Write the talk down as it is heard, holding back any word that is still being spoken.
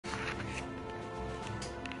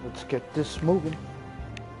let's get this moving.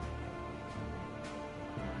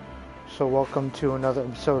 So welcome to another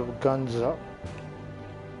episode of Guns Up.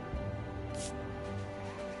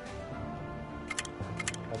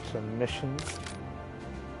 That's a mission.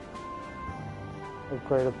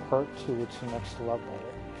 Upgrade a perk to its next level.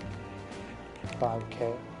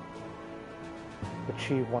 5k.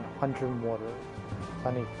 Achieve 100 mortar.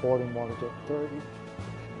 I need 40 more to get 30.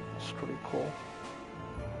 That's pretty cool.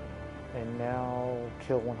 And now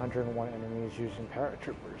kill 101 enemies using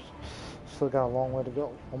paratroopers. Still got a long way to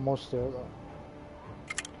go. Almost there though.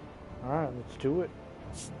 Alright, let's do it.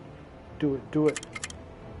 Do it.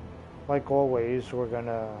 Like always, we're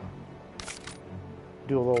gonna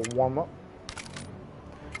do a little warm up.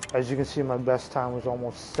 As you can see, my best time was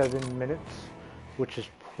almost 7 minutes, which is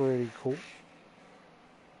pretty cool.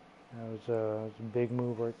 That was a big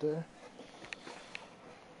move right there.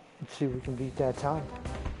 Let's see if we can beat that time.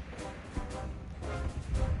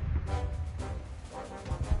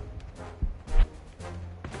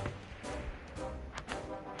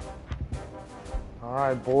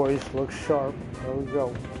 Alright boys, look sharp. There we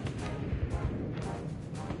go.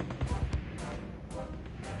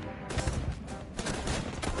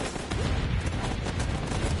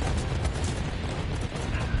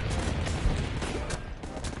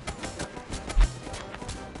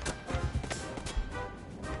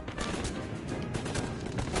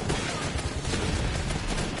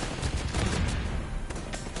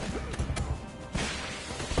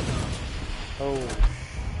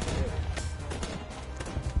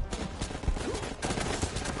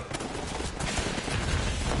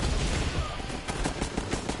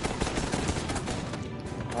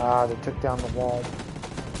 They took down the wall.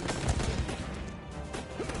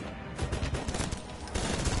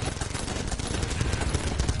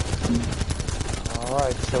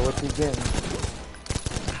 Alright, so it begins.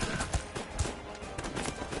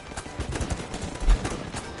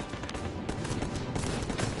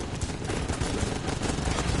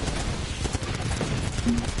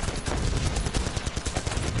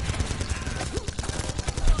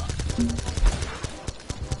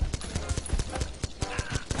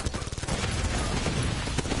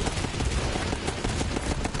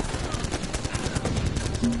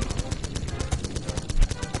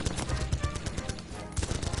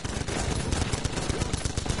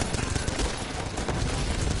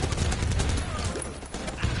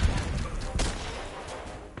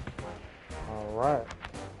 Alright.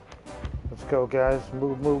 Let's go, guys.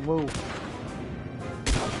 Move.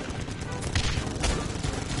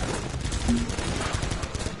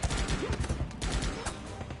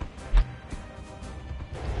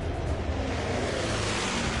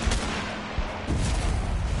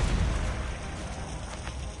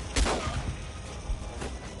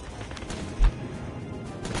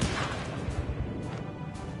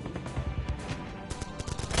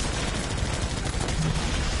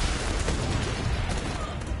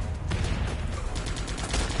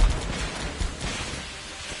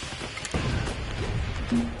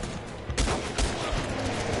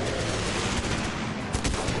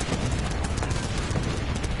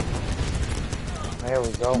 There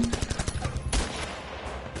we go.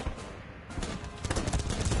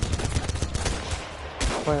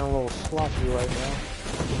 Playing a little sloppy right now.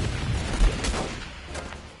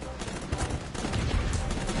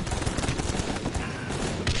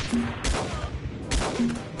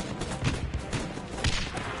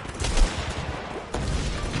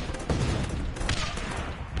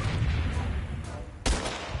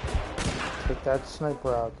 Take that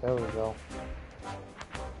sniper out. There we go.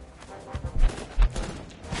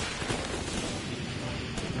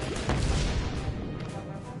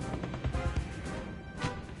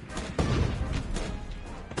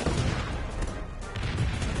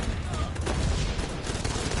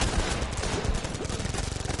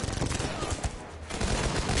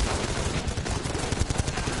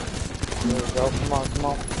 There we go, come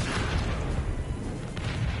on.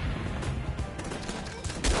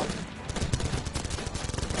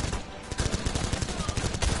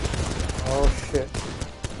 Oh shit.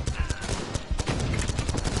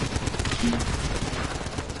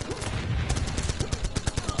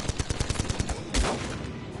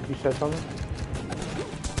 You said something?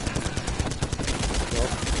 Yep.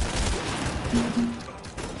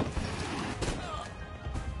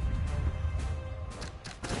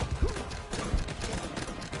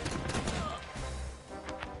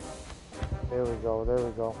 There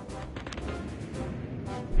we go.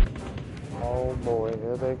 Oh boy,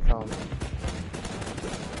 here they come.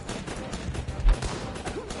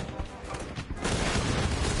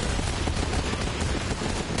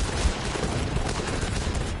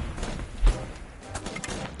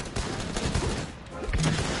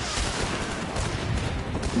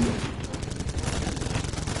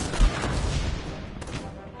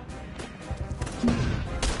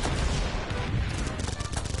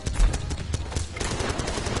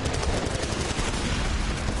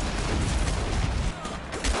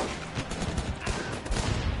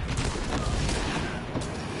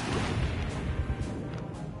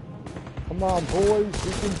 Come on, boys,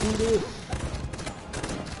 we can do this.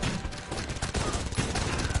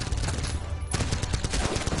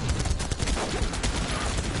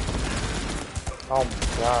 Oh my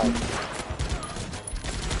god.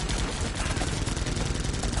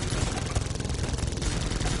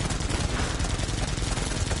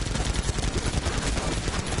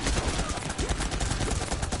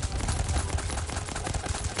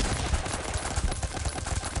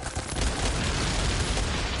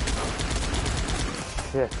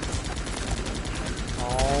 Shit.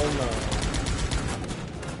 Oh man.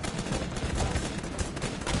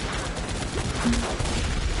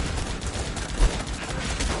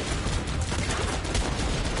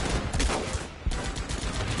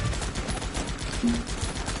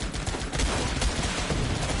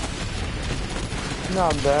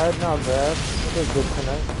 Not bad, not bad. It was good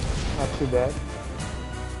tonight. Not too bad.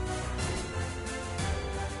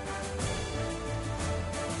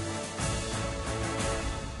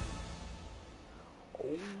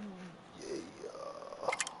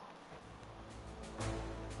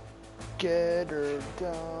 Get her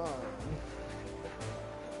done.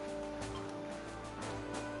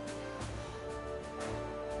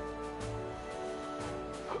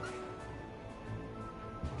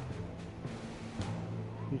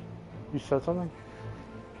 You said something?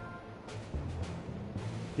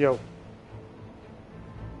 Yo.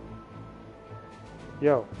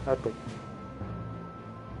 Yo, Epic.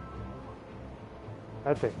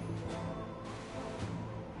 Epic.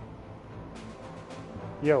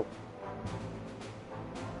 Yo.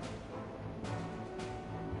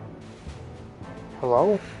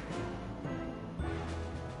 Hello?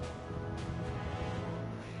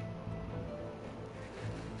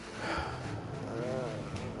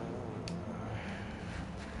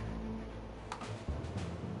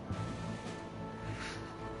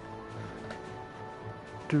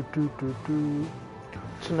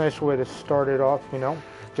 It's a nice way to start it off, you know,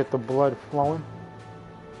 get the blood flowing.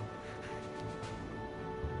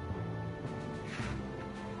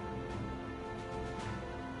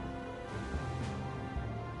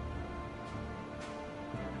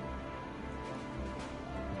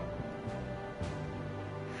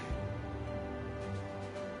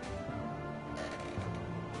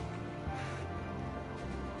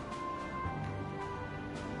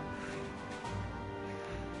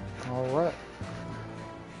 Alright.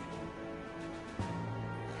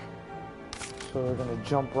 So we're gonna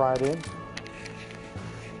jump right in.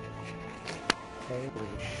 Holy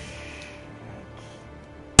shit.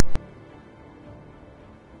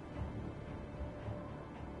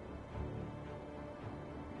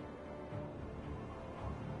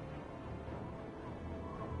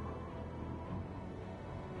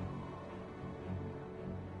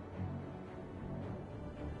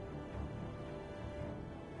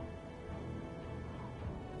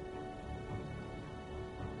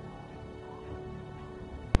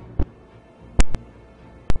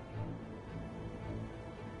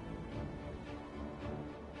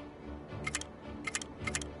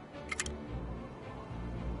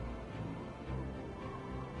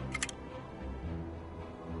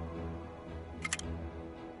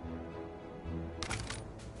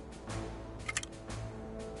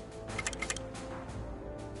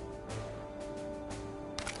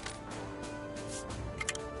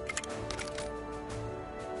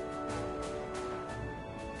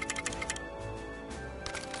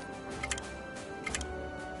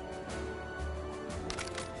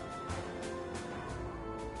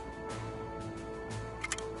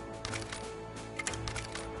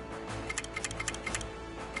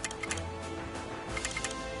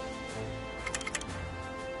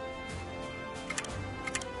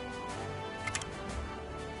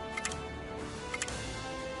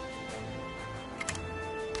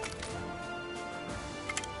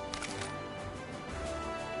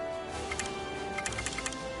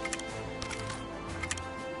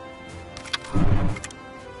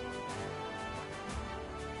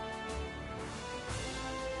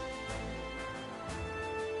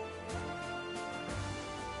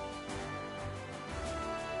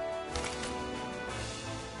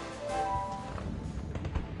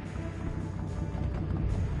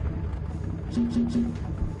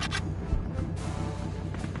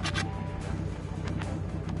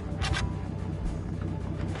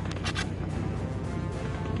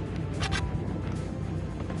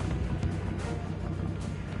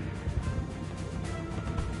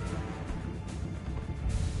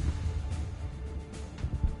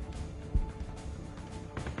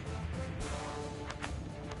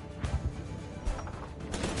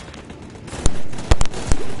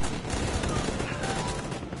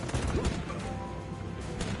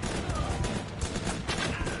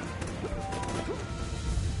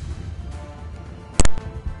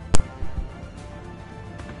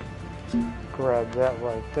 Grab that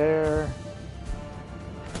right there.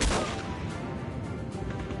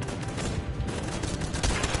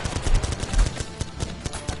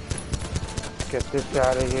 Get this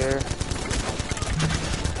out of here.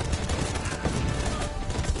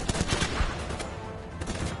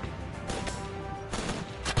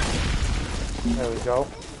 There we go.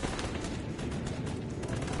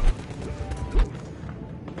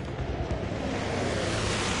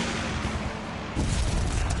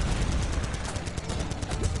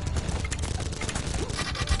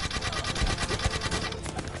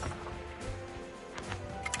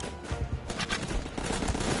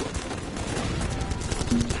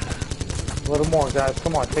 A little more, guys.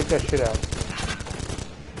 Come on, take that shit out.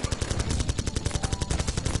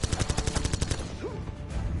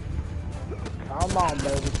 Come on,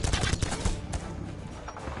 baby.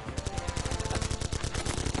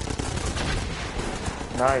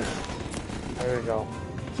 Nice. There we go.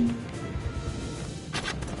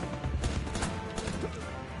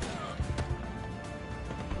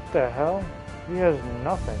 What the hell? He has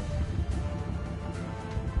nothing.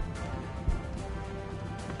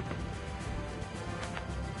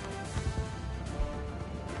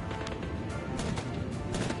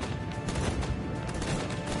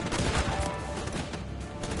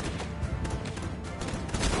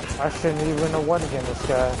 I shouldn't even have won against this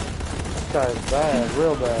guy. This guy's bad,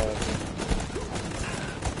 real bad.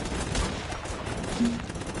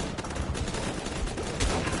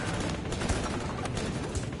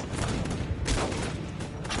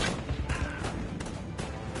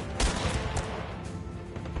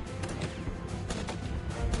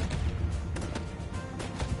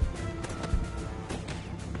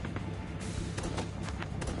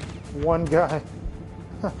 One guy.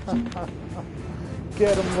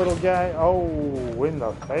 Get him, little guy. Oh, in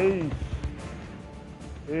the face.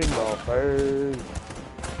 In the face.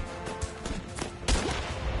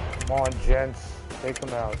 Come on, gents. Take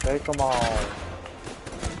him out. Take him all.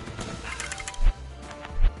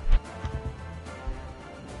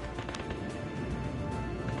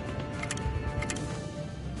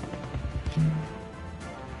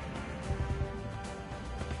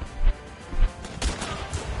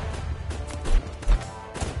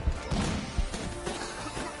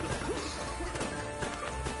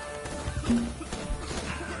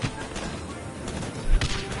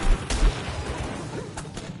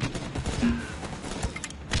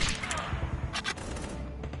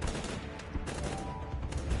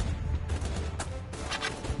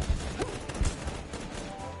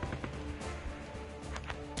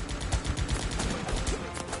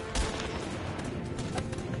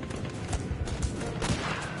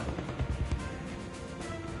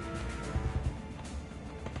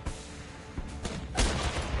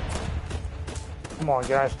 Come on,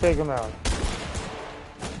 guys, take him out.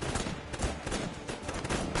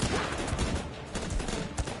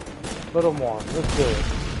 Little more. Let's do it.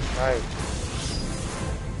 Nice.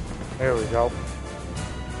 There we go.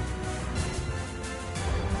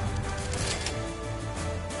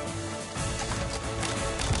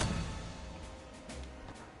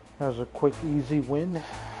 That was a quick, easy win.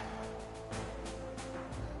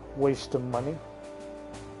 Waste of money.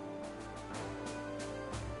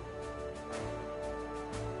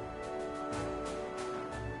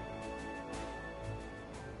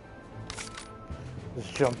 Let's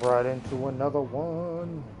jump right into another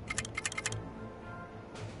one.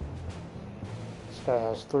 This guy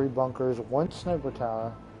has 3 bunkers, 1 sniper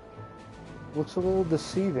tower. Looks a little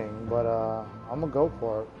deceiving, but I'm gonna go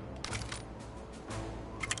for it.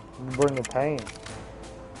 Bring the pain.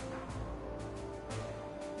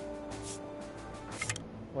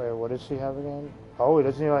 Wait, what does he have again? Oh, he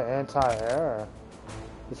doesn't even have anti-air.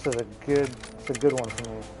 This is it's a good one for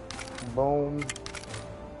me. Boom.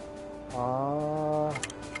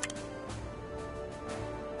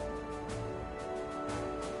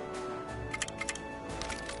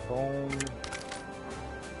 Boom.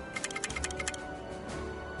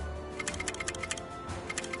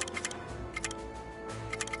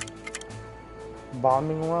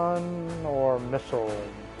 Bombing run or missile?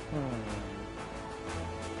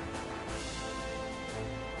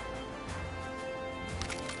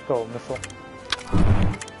 Let's go, missile.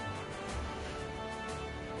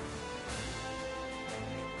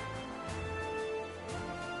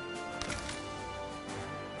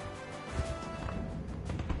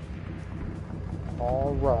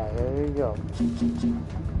 Alright, there you go.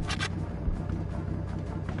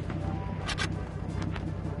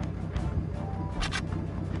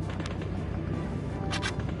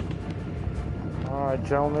 Alright,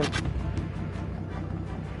 gentlemen.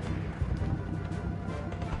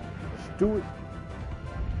 Let's do it.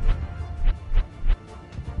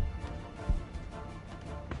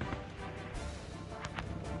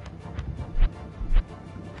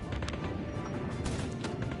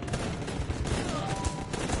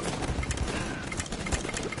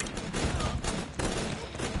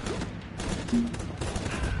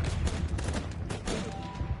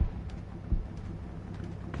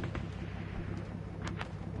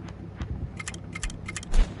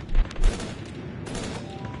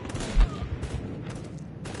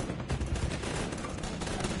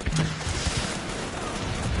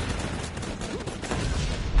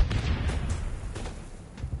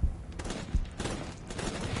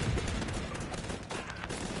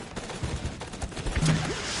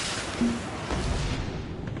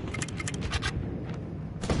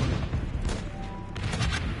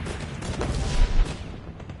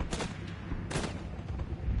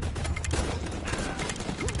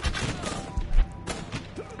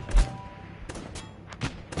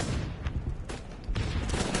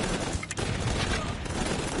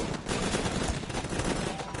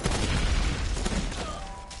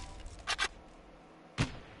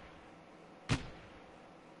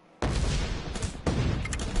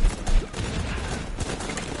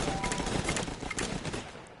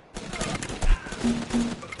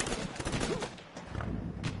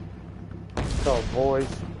 go, boys.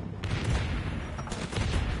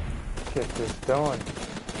 Get this done.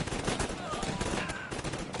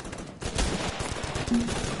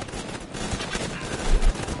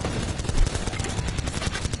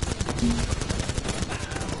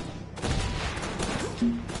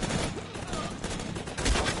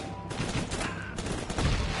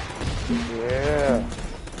 Yeah.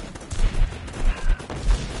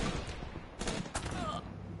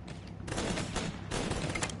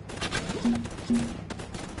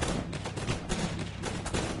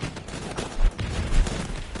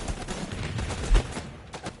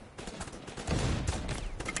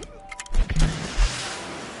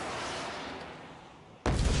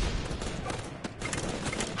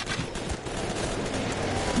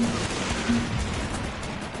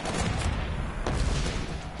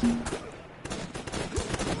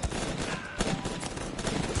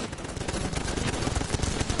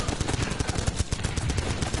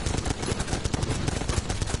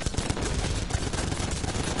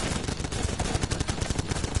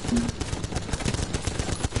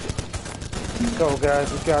 Go,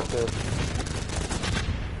 guys, we got this.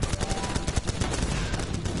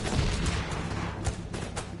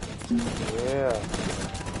 Yeah.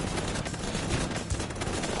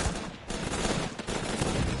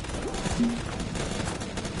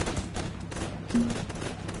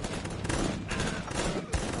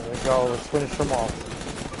 There we go, let's finish them off.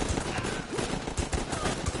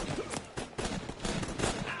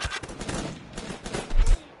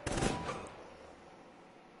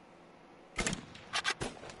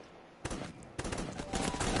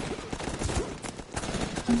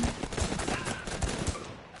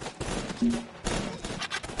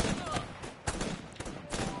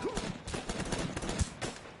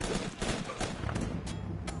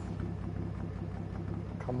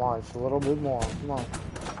 Come on, it's a little bit more. Come on.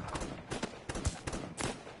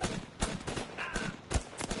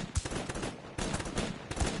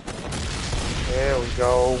 There we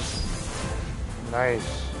go.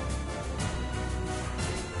 Nice.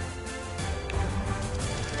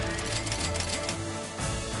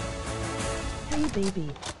 Hey, baby.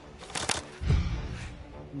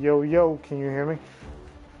 Yo, yo, can you hear me?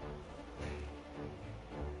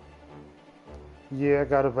 Yeah, I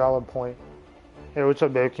got a valid point. Hey, what's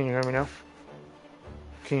up, babe? Can you hear me now?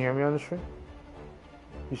 Can you hear me on the stream?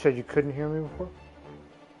 You said you couldn't hear me before?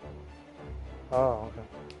 Oh, okay.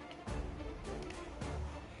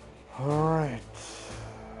 Alright.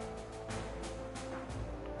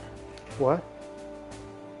 What?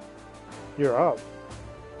 You're up.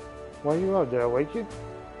 Why are you up? Did I wake you?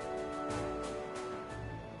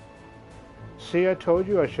 See, I told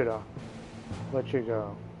you I should have let you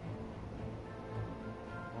go.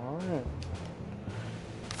 Alright.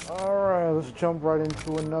 Alright, let's jump right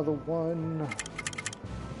into another one.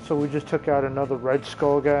 So we just took out another Red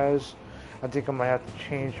Skull, guys. I think I might have to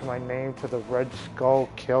change my name to the Red Skull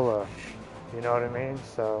Killer. You know what I mean?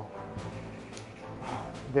 So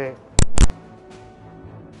they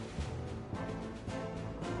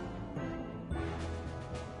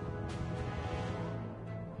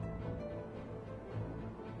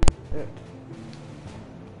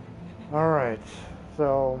Alright,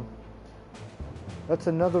 so that's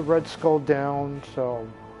another Red Skull down, so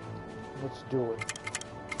let's do it.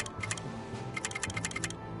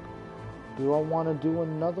 Do I want to do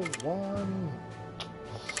another one?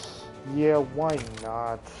 Yeah, why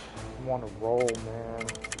not? I want to roll, man.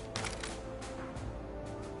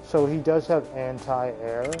 So he does have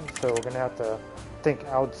anti-air, so we're going to have to think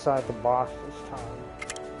outside the box this time.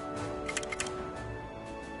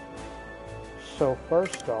 So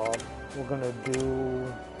first off, we're going to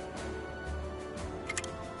do...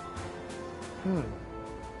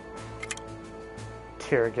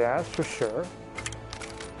 tear gas for sure.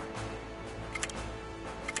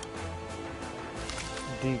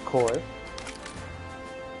 Decoy.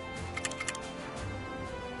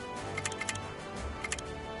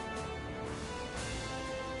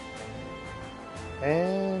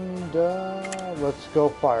 And let's go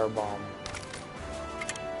firebomb.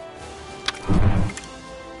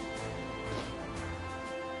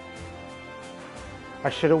 I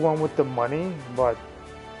should have went with the money, but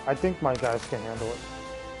I think my guys can handle it.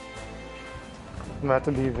 I'm gonna have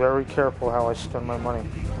to be very careful how I spend my money.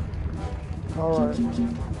 Alright.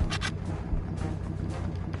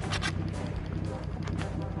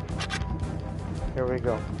 Here we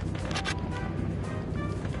go.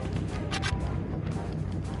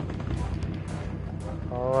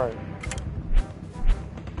 Alright.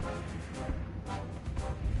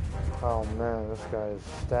 Oh man, this guy is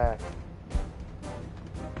stacked.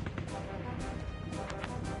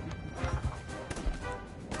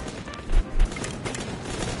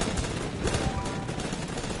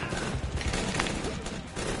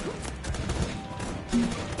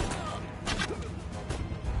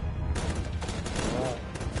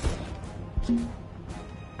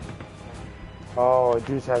 Oh,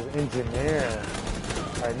 dude has engineer.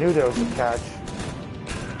 I knew there was a catch.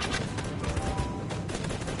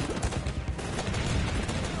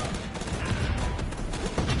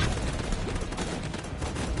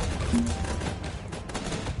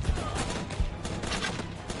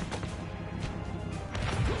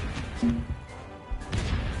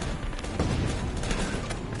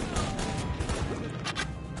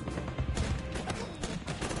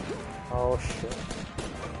 Oh shit.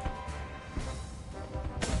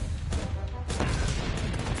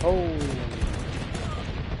 Oh.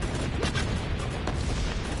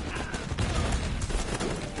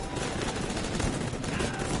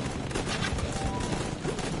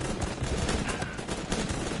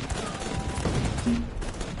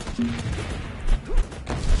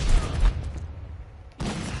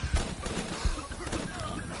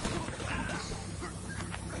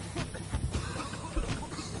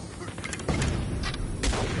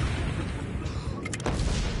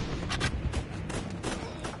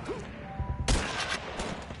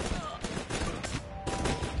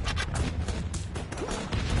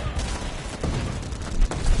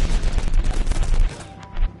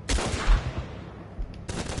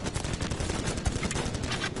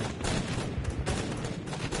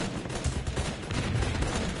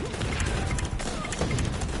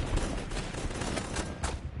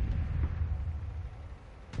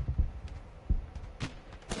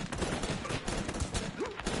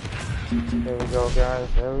 There we go, guys.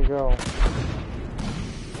 There we go.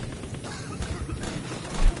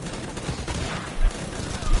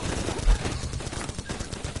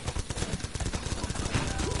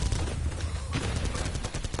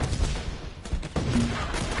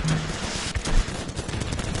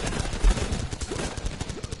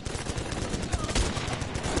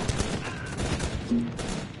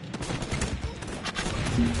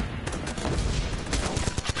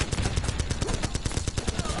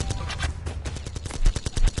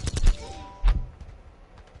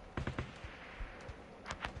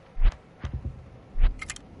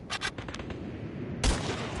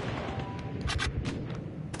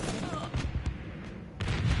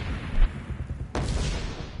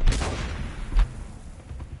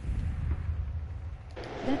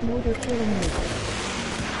 That motor killing me.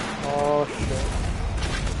 Oh shit.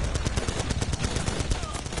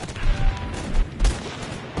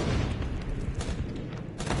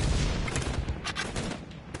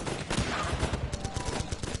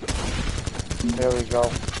 There we go.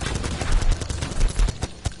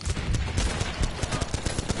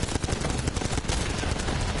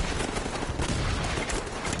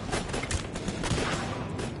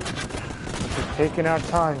 Just taking our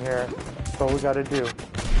time here. That's all we gotta do.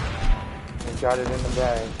 We got it in the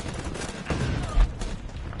bag.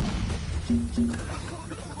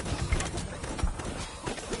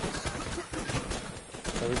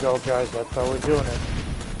 There we go, guys. That's how we're doing it.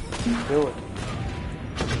 Do it.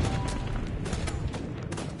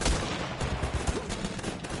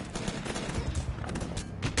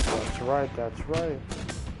 That's right, that's right.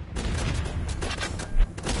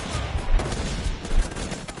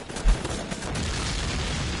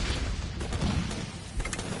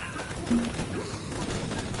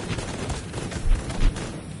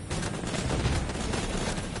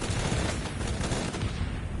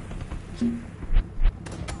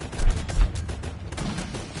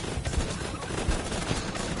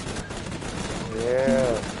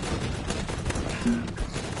 Yeah.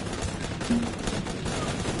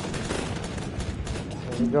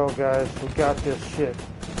 There we go, guys. We got this shit.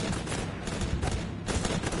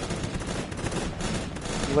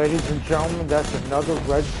 Ladies and gentlemen, that's another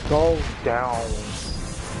Red Skull down.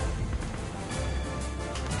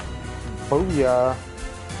 Booyah.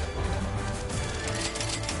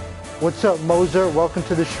 What's up, Moser? Welcome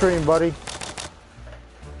to the stream, buddy.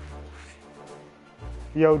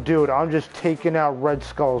 Yo, dude, I'm just taking out Red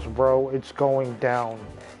Skulls, bro. It's going down.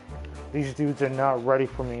 These dudes are not ready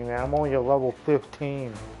for me, man. I'm only at level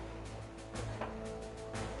 15.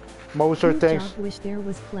 Moser, thanks. Wish there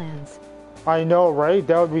was plans. I know, right?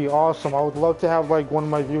 That would be awesome. I would love to have like one of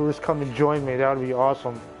my viewers come and join me. That would be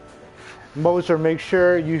awesome. Moser, make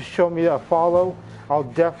sure you show me a follow. I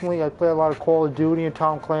play a lot of Call of Duty and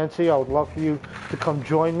Tom Clancy. I would love for you to come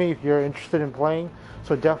join me if you're interested in playing.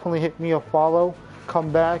 So definitely hit me a follow.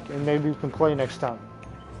 Come back and maybe we can play next time.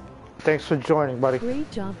 Thanks for joining, buddy. Great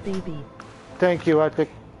job, baby. Thank you, Epic.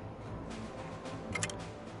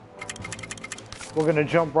 We're gonna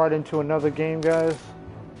jump right into another game, guys.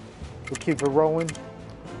 We'll keep it rolling.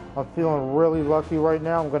 I'm feeling really lucky right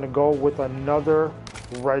now. I'm gonna go with another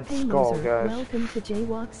Red Skull, Moser, guys. welcome to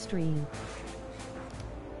Jaywalk stream.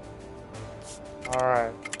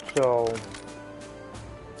 Alright, so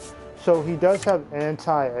So he does have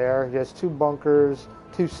anti-air. He has 2 bunkers,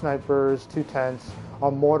 2 snipers, 2 tents, a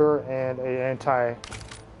mortar, and a anti.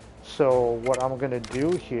 So what I'm gonna do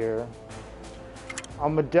here,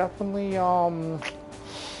 I'm gonna definitely I'll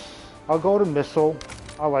go to missile.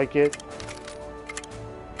 I like it.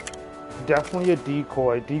 Definitely a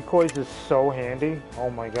decoy. Decoys is so handy. Oh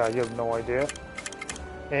my god, you have no idea.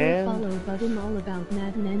 And follow button all about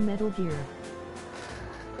Madden and Metal Gear.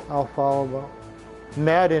 I'll follow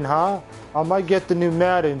Madden, huh? I might get the new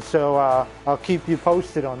Madden, so I'll keep you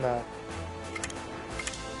posted on that.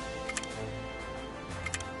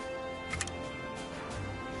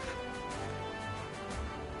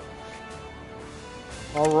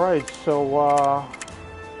 Alright, so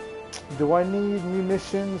do I need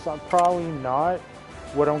munitions? Probably not.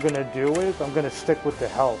 What I'm gonna do is I'm gonna stick with the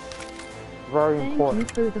health. Very important.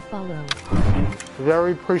 Thank you for the follow.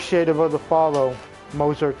 Very appreciative of the follow,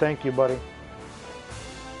 Moser. Thank you, buddy.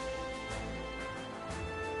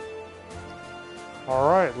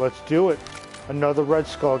 Alright, let's do it. Another Red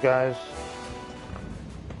Skull, guys.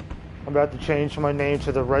 I'm about to change my name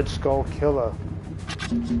to the Red Skull Killer.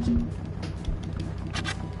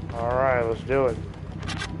 Alright, let's do it.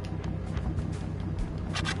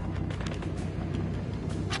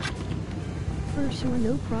 For sure,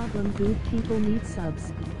 no problem, dude. People need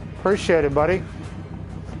subs. Appreciate it, buddy.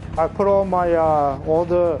 I put all my all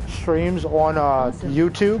the streams on Awesome.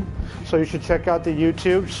 YouTube, so you should check out the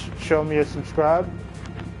YouTube. Show me a subscribe.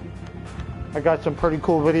 I got some pretty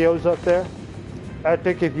cool videos up there.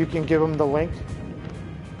 Epic, if you can give them the link.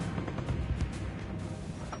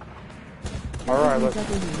 All right, let's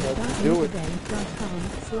do it.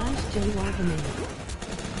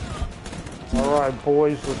 All right,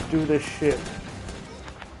 boys, let's do this shit.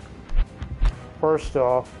 First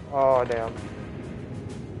off, oh damn.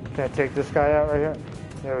 Can I take this guy out right here?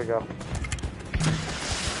 There we go.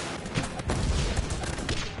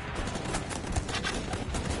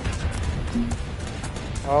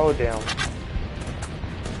 Oh damn.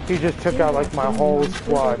 He just took out like my whole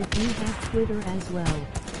squad. You have Twitter as well.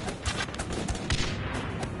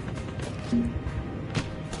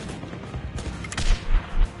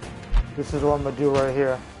 This is what I'm gonna do right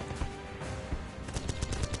here.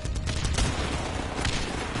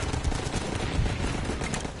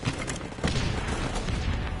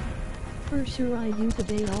 For sure, I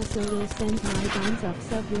YouTube also will send my thumbs up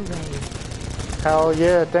sub your way. Hell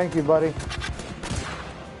yeah, thank you, buddy.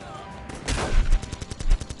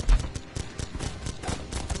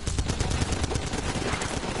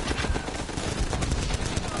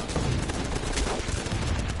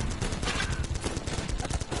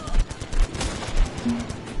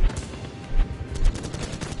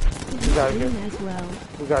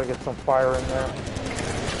 We gotta get some fire in there.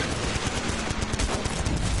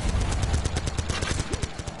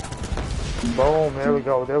 Boom, there we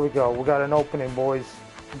go, there we go. We got an opening, boys.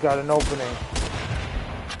 We got an opening.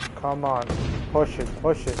 Come on, push it,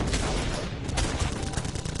 push it.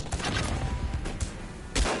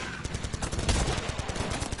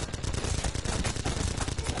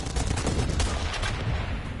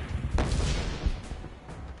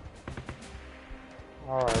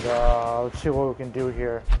 Let's see what we can do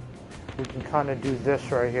here. We can kind of do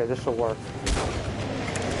this right here. This will work.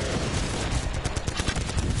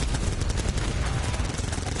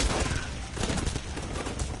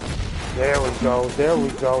 There we go. There we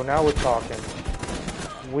go. Now we're talking.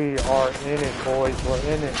 We are in it, boys. We're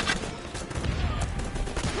in it.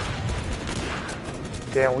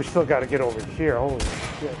 Damn, we still got to get over here. Holy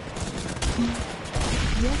shit.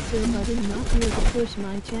 Yes, sir, but I'm not here to push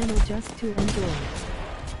my channel, just to enjoy.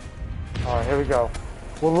 Alright, here we go.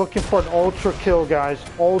 We're looking for an ultra kill, guys.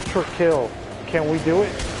 Ultra kill. Can we do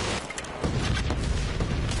it?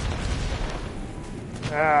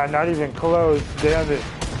 Ah, not even close. Damn it.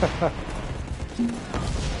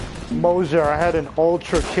 Moser, I had an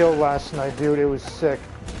ultra kill last night, dude. It was sick.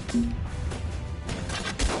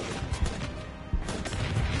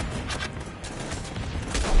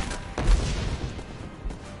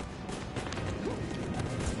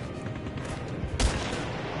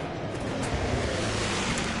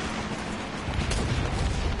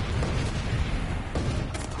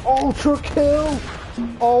 Ultra kill!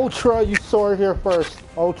 Ultra, you saw it here first.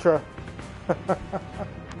 Ultra.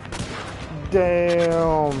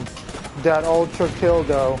 Damn. That ultra kill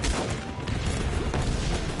though.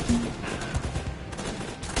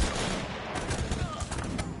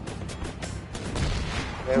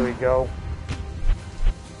 There we go.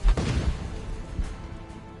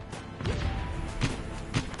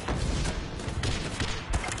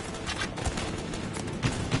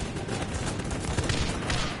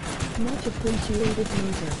 Much appreciated,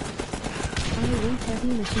 Moser. went heavy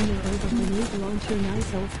machine over grenade launcher.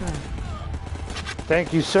 Nice ultra.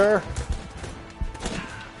 Thank you, sir.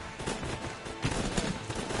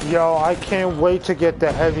 Yo, I can't wait to get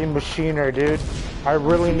the heavy machiner, dude. I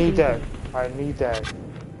really need that. I need that.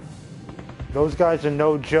 Those guys are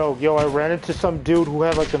no joke. Yo, I ran into some dude who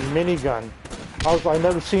had like a minigun. I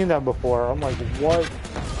never seen that before. I'm like, what?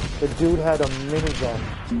 The dude had a minigun.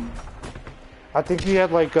 I think he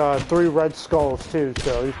had like 3 red skulls too,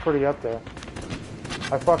 so he's pretty up there.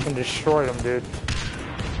 I fucking destroyed him, dude.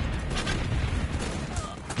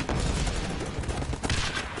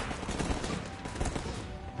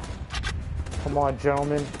 Come on,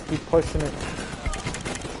 gentlemen. Keep pushing it.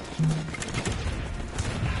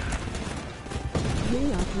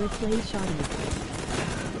 Way off replay shotty.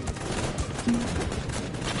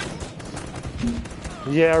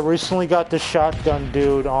 Yeah, I recently got the shotgun,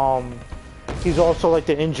 dude. He's also like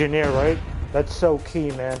the engineer, right? That's so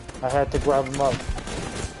key, man. I had to grab him up.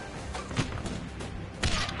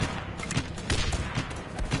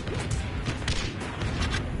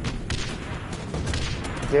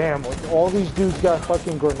 Damn, all these dudes got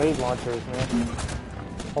fucking grenade launchers, man.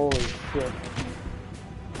 Holy shit.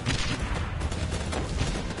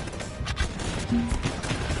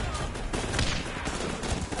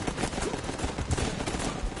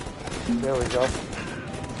 There we go.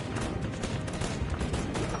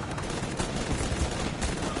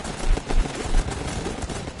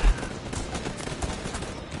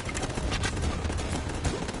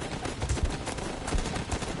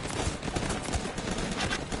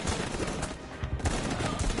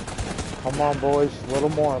 Come on, boys. A little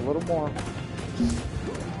more, a little more.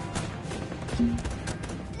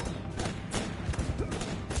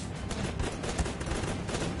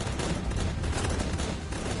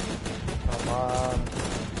 Come on.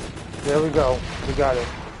 There we go. We got it.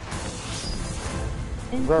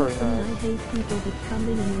 And Very people, nice. I hate people that come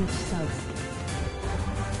in and reach subs.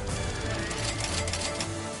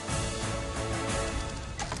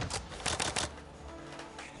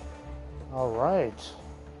 All right.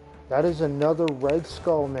 That is another Red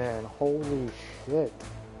Skull, man. Holy shit.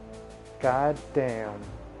 God damn.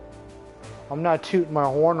 I'm not tooting my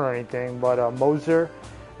horn or anything, but Moser,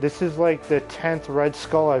 this is like the 10th Red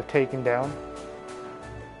Skull I've taken down.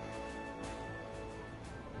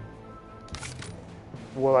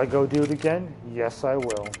 Will I go do it again? Yes, I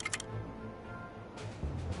will.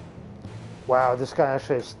 Wow, this guy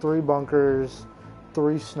actually has 3 bunkers,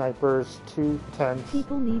 3 snipers, 2 tents.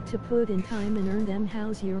 People need to put in time and earn them.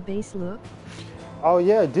 How's your base look? Oh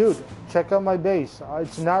yeah, dude, check out my base.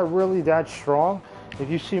 It's not really that strong. If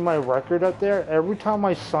you see my record up there, every time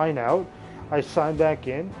I sign out, I sign back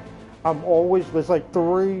in. I'm always, there's like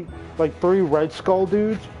three Red Skull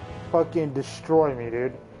dudes fucking destroy me,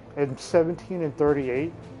 dude. And 17 and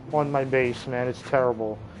 38 on my base, man. It's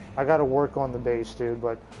terrible. I gotta work on the base, dude,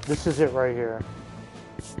 but this is it right here.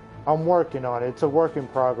 I'm working on it. It's a work in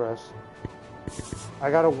progress.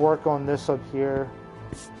 I gotta work on this up here.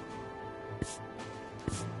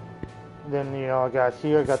 Then, you know, I got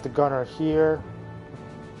here, I got the gunner here.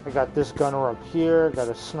 I got this gunner up here, got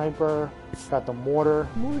a sniper, got the mortar.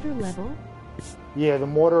 Mortar level? Yeah, the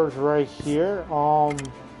mortar is right here.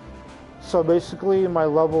 So basically my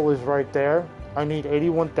level is right there. I need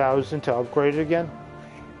 81,000 to upgrade it again.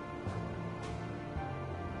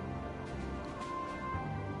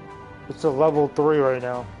 It's a level 3 right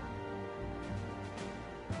now.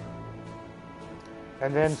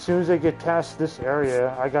 And then as soon as I get past this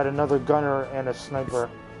area, I got another gunner and a sniper.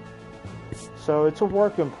 So it's a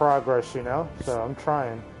work in progress, you know? So I'm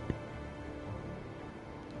trying.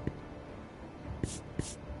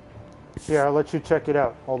 Here, I'll let you check it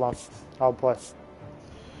out. Hold on. I'll play.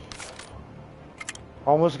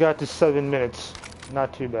 Almost got to 7 minutes.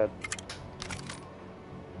 Not too bad.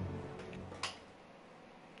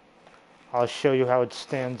 I'll show you how it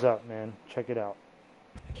stands up, man. Check it out.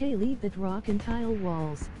 Okay, leave it rock and tile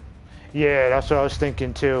walls. Yeah, that's what I was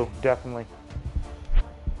thinking too. Definitely.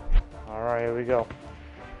 Alright, here we go.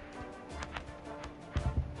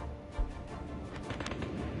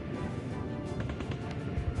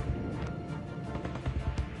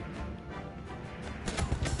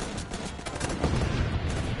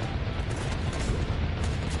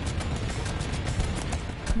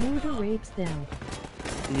 Mortar rapes them.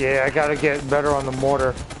 Yeah, I gotta get better on the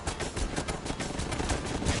mortar.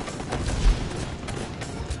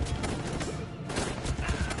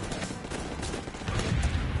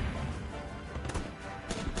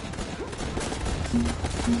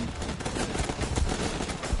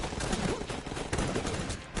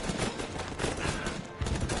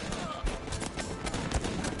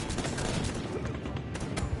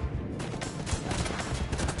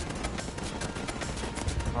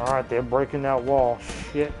 Alright, they're breaking that wall.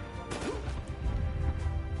 Shit.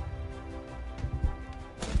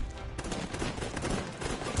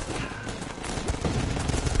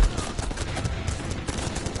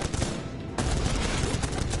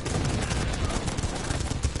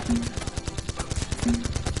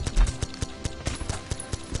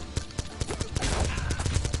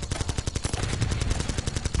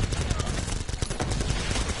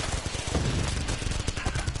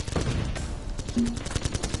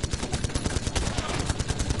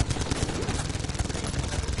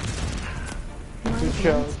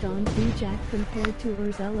 Grindstone B-Jack compared to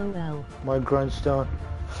yours, LOL. My grindstone.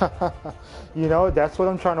 You know, that's what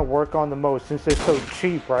I'm trying to work on the most. Since they're so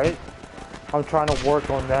cheap, right? I'm trying to work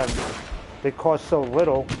on them. They cost so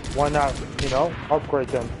little. Why not, you know, upgrade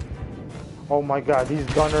them? Oh my god, these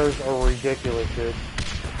gunners are ridiculous, dude.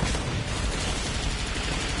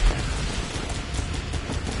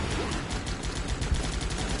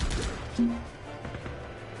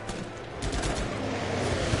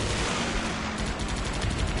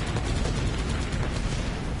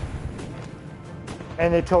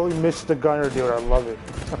 And they totally missed the gunner, dude. I love it.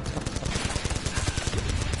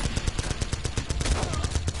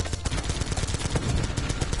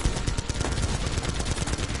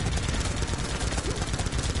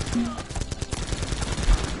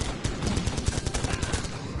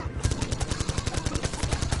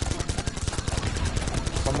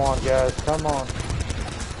 Come on, guys. Come on.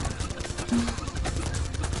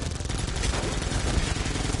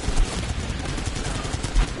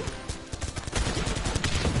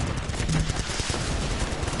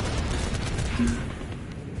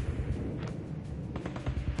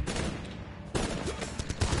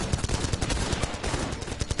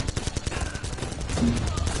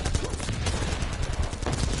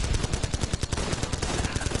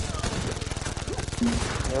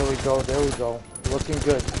 There we go. Looking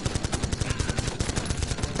good.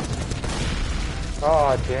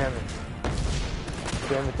 Oh, damn it.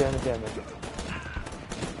 Damn it, damn it, damn it.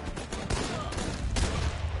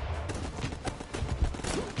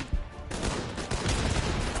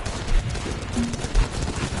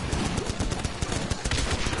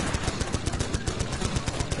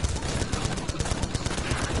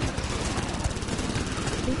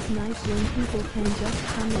 It's nice when people can just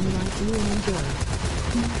come and like you and enjoy.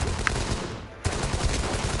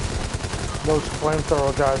 Those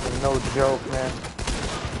flamethrower guys are no joke, man.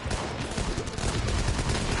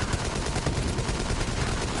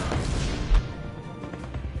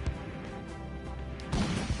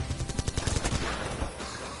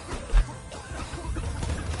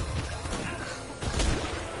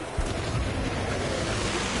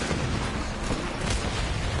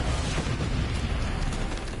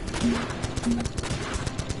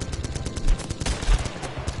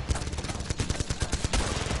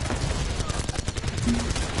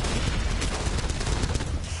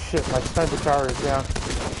 Shit, my sniper tower is down.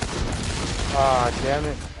 Ah, damn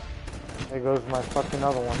it. There goes my fucking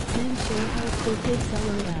other one. And show how still takes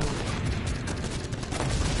LOL.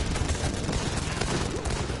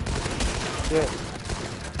 Shit.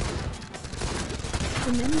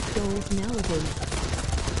 So many souls nowadays.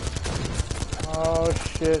 Oh,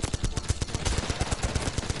 shit.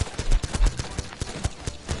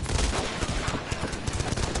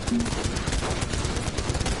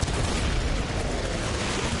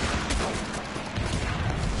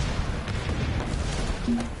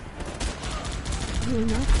 You're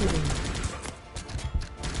not kidding.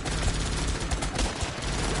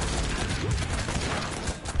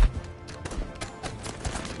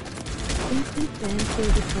 Instant ban for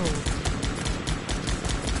the souls.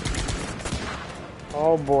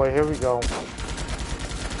 Oh boy, here we go.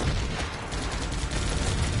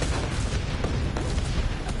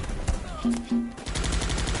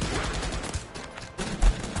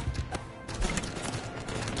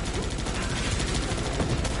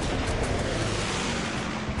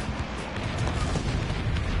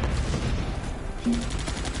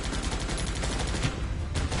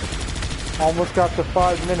 Almost got to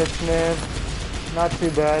 5 minutes, man. Not too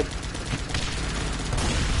bad.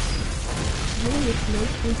 No, it's no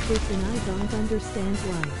secret and I don't understand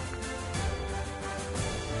why.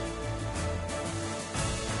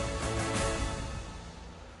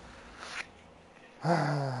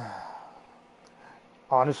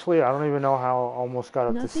 Honestly, I don't even know how I almost got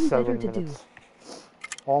up Nothing to 7 better to minutes.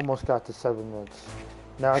 Almost got to 7 minutes.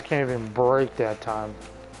 Now I can't even break that time.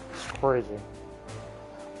 It's crazy.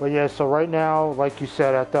 But yeah, so right now, like you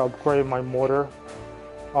said, I have to upgrade my mortar.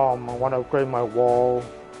 I want to upgrade my wall.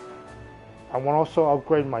 I want to also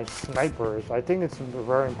upgrade my snipers. I think it's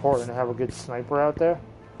very important to have a good sniper out there.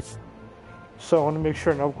 So I want to make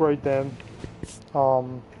sure and upgrade them.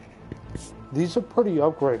 These are pretty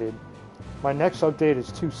upgraded. My next update is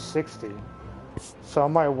 260. So I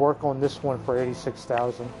might work on this one for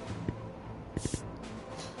 86,000.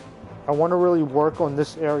 I want to really work on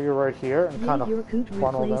this area right here and kind of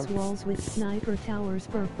funnel them. Replace walls with sniper towers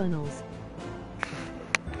for funnels.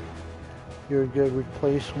 You're good.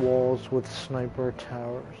 Replace walls with sniper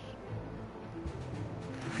towers.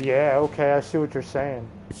 Yeah, okay, I see what you're saying.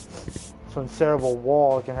 So instead of a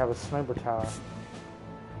wall, I can have a sniper tower.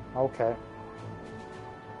 Okay.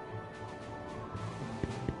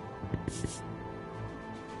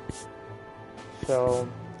 So,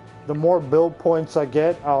 the more build points I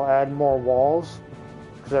get, I'll add more walls.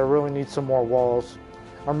 Because I really need some more walls.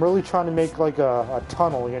 I'm really trying to make like a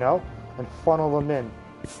tunnel, you know? And funnel them in.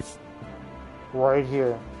 Right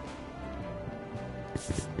here.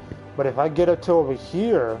 But if I get up to over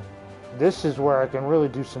here, this is where I can really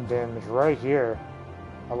do some damage. Right here.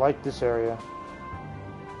 I like this area.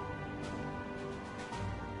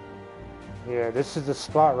 Yeah, this is the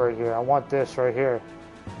spot right here. I want this right here.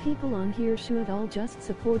 People on here should all just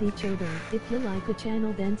support each other. If you like a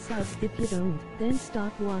channel, then sub. If you don't, then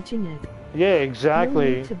stop watching it. Yeah,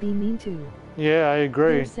 exactly. No need to be mean to. Yeah, I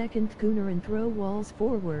agree. Your second Gunner and throw walls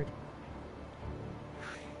forward.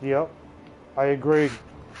 Yep, I agree.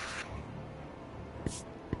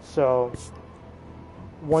 So,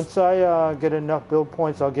 once I get enough build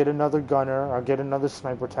points, I'll get another gunner, I'll get another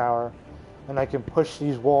sniper tower, and I can push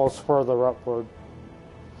these walls further upward.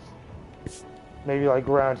 Maybe like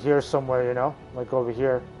around here somewhere, you know, like over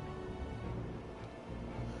here.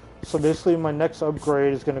 So basically my next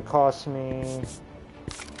upgrade is going to cost me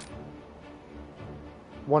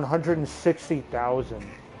 160,000.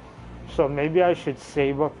 So maybe I should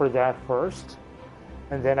save up for that first,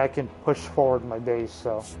 and then I can push forward my base,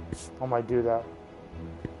 so I might do that.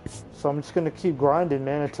 So I'm just going to keep grinding,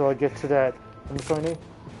 man, until I get to that, how much do I need?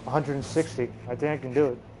 160. I think I can do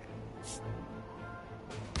it.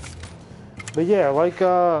 But yeah, like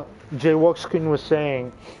Jaywalkskin was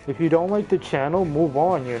saying, if you don't like the channel, move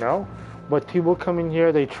on, you know? But people come in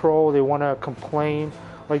here, they troll, they want to complain.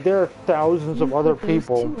 Like, there are thousands of other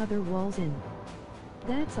people. Two other walls in.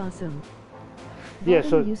 That's awesome. Yeah,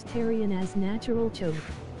 so use Tyrion as natural choke.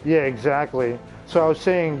 Yeah, exactly. So I was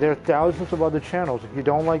saying there are thousands of other channels. If you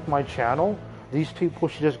don't like my channel, these people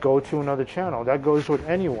should just go to another channel. That goes with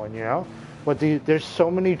anyone, you know? But there's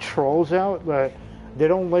so many trolls out that they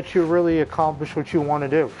don't let you really accomplish what you want to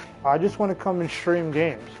do. I just want to come and stream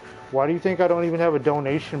games. Why do you think I don't even have a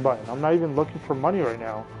donation button? I'm not even looking for money right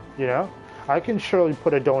now, you know? I can surely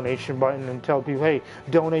put a donation button and tell people, hey,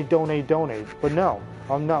 donate, donate, donate. But no,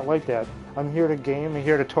 I'm not like that. I'm here to game. I'm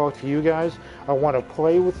here to talk to you guys. I want to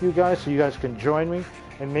play with you guys so you guys can join me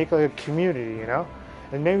and make like a community, you know?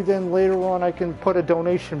 And maybe then later on I can put a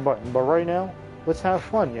donation button. But right now, let's have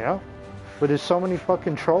fun, you know? But there's so many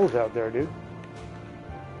fucking trolls out there, dude.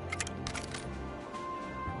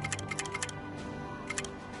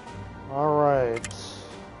 Alright.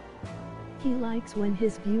 He likes when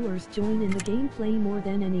his viewers join in the gameplay more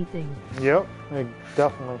than anything. Yep,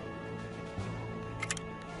 definitely.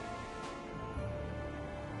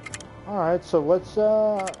 Alright, so let's,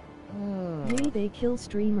 Hey, they kill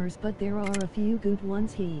streamers, but there are a few good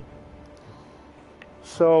ones.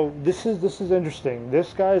 So, this is interesting.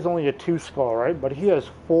 This guy is only a 2 skull, right? But he has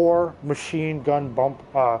 4 machine gun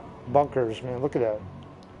bunkers, man, look at that.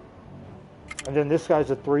 And then this guy's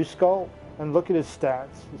a 3 skull, and look at his stats.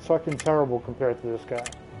 It's fucking terrible compared to this guy.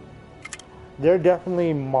 They're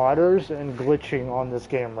definitely modders and glitching on this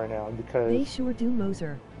game right now, because they sure do,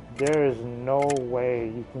 Moser. There is no way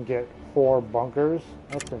you can get 4 bunkers.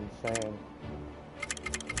 That's insane.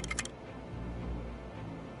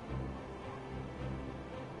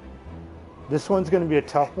 This one's going to be a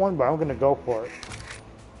tough one, but I'm going to go for it.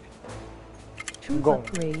 Troop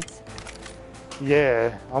upgrades.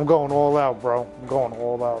 Yeah, I'm going all out, bro. I'm going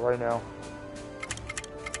all out right now.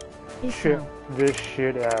 Shit this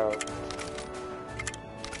shit out.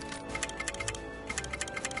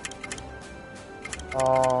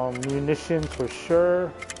 Munitions for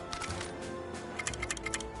sure.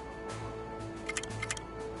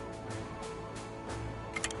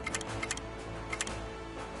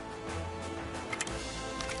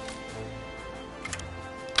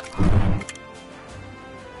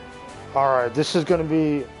 Alright, this is going to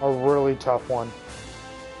be a really tough one.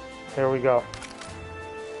 Here we go.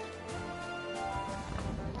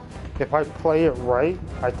 If I play it right,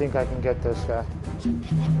 I think I can get this guy.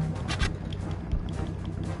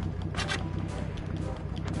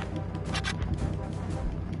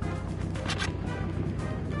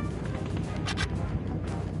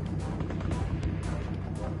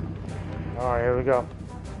 Alright, here we go.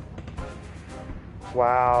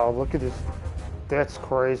 Wow, look at this. That's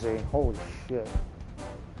crazy. Holy shit.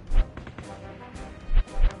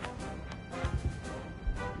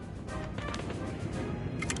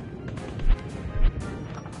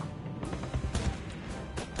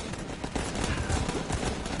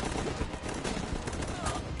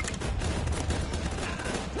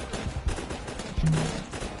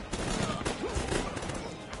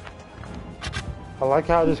 I like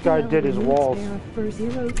how this guy did his walls. For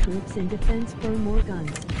 0 troops in defense for more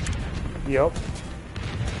guns. Yep.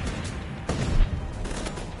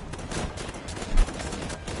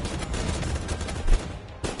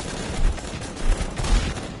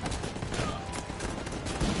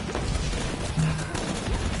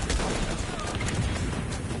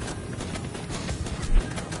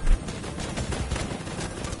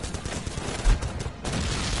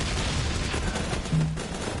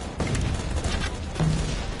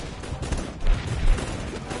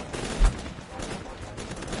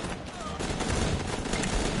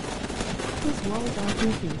 His walls are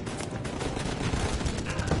goofy.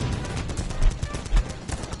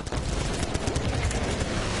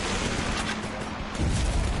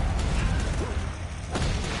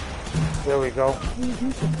 There we go. We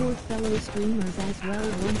do support fellow streamers as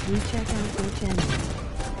well once we check out their channels.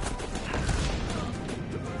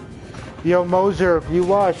 Yo, Moser, if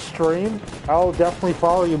you stream, I'll definitely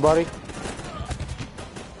follow you, buddy.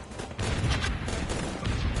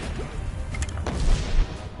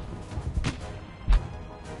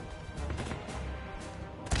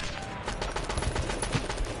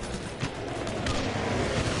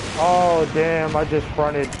 Oh, damn, I just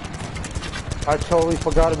fronted. I totally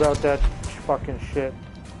forgot about that fucking shit.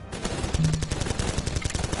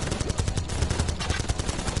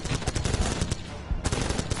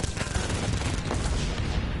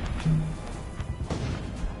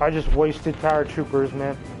 I just wasted paratroopers,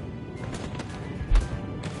 man.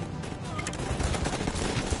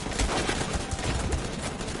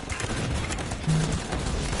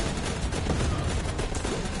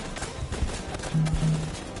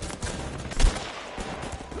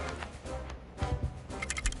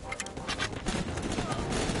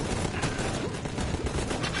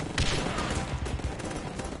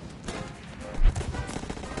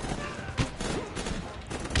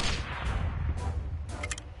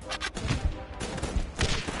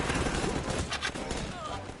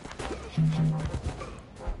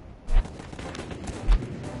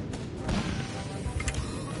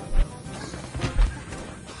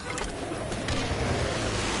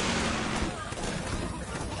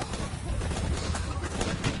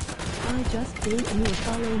 I just gave you a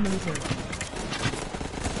follow, Moser.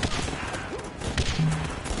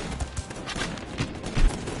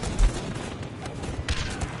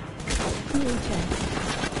 PHS.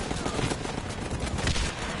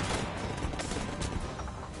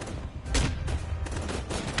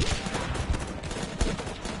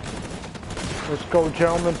 Let's go,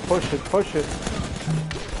 gentlemen. Push it, push it.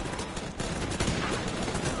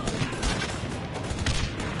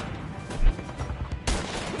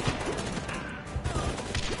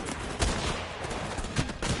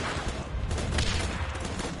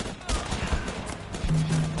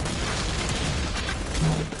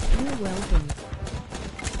 You're welcome.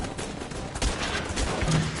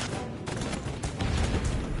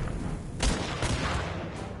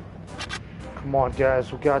 Come on,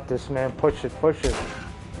 guys. We got this, man. Push it, push it.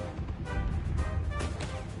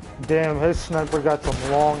 Damn, his sniper got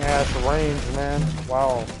some long-ass range, man.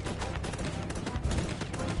 Wow.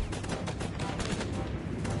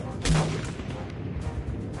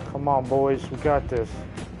 Come on, boys. We got this.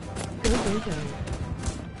 Go, go, go.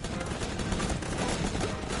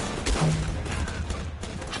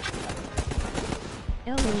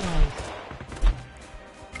 LOL.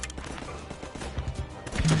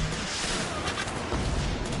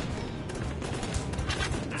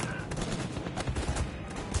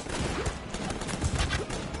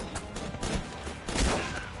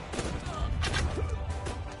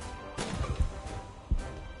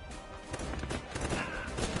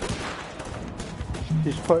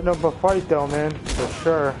 He's putting up a fight, though, man. For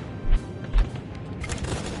sure.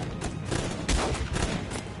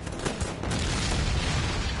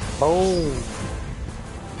 Boom.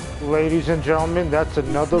 Ladies and gentlemen, that's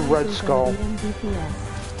another Red Skull.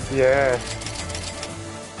 Yeah.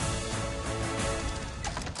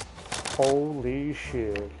 Holy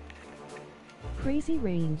shit. Crazy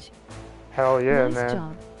range. Hell yeah, Nice man.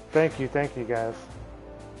 job. Thank you, guys.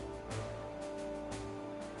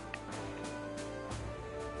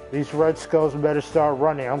 These Red Skulls better start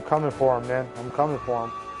running. I'm coming for them, man. I'm coming for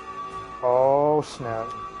them. Oh, snap.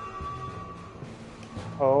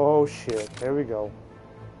 Oh shit, there we go.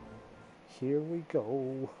 Here we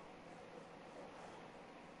go.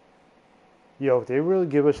 Yo, if they really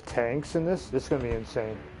give us tanks in this is gonna be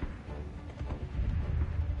insane.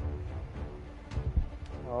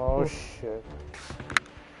 Oh shit.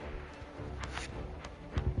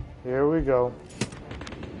 Here we go.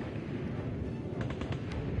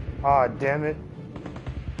 Ah, damn it.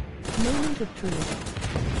 Moment of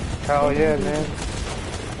truth. Hell yeah, man.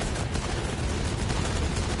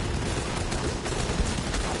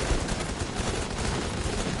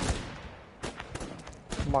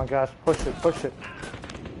 Come on, guys, push it, push it.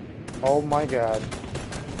 Oh my god.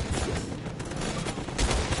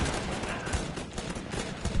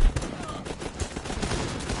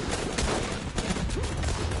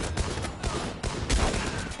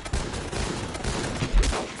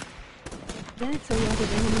 That's a lot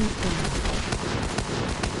of enemies there.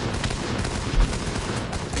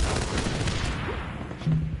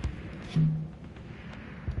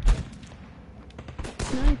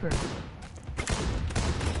 Sniper.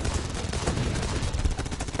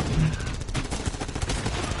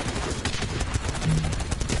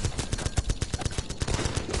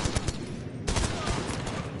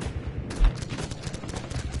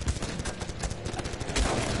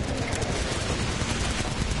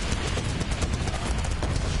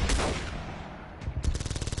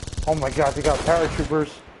 Oh my god, they got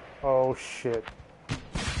paratroopers. Oh shit.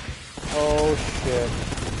 Oh shit.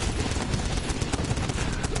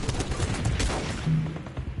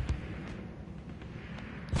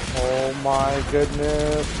 Oh my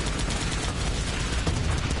goodness.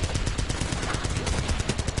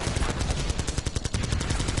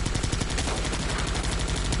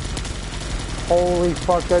 Holy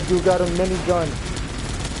fuck, that dude got a minigun.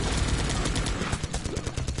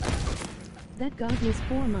 That got us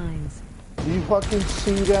 4 mines. Do you fucking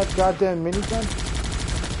see that goddamn minigun?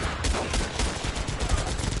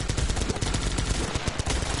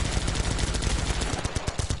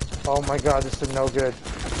 Oh my god, this is no good.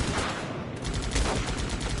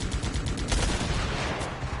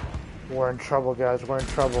 We're in trouble, guys. We're in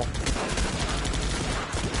trouble.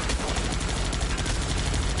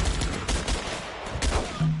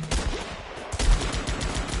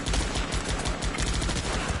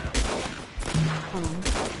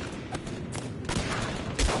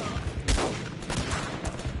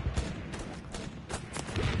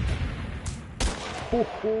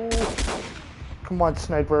 Come on,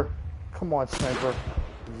 sniper. Come on, sniper.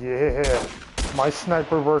 Yeah. My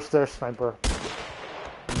sniper versus their sniper.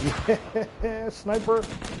 Yeah, sniper.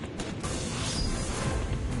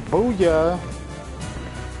 Booyah.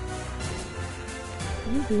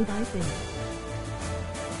 You do, I think.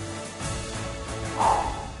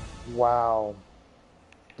 Wow.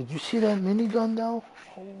 Did you see that minigun though?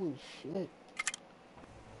 Holy shit.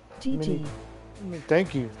 GG.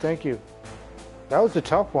 Thank you, thank you. That was a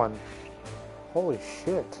tough one. Holy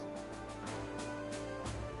shit.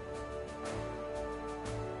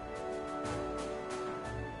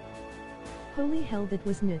 Holy hell, that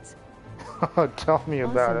was nuts. Tell me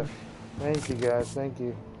about it. Awesome. Thank you guys, thank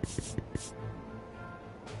you.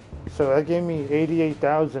 So that gave me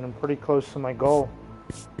 88,000. I'm pretty close to my goal.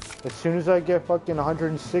 As soon as I get fucking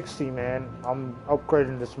 160, man, I'm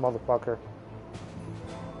upgrading this motherfucker.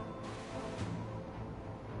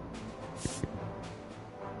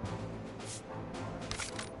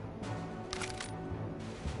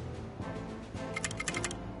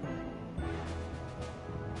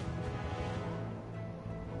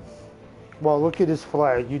 Well, look at his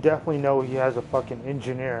flag. You definitely know he has a fucking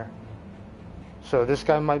engineer. So this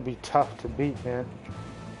guy might be tough to beat, man.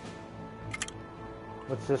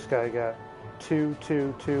 What's this guy got?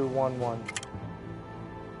 22211.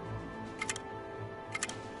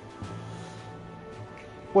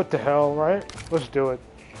 What the hell, right? Let's do it.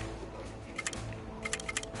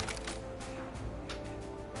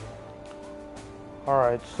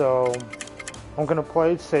 Alright, so I'm gonna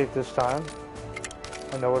play it safe this time.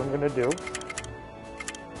 I know what I'm gonna do.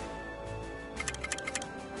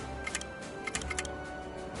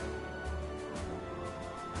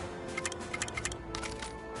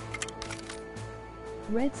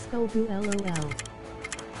 Red Skull do LOL.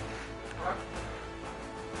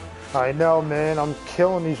 I know, man. I'm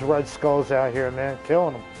killing these Red Skulls out here, man.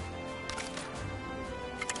 Killing them.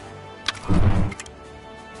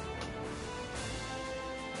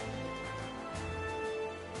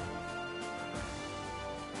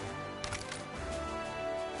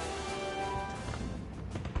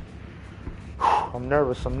 I'm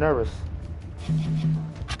nervous. I'm nervous.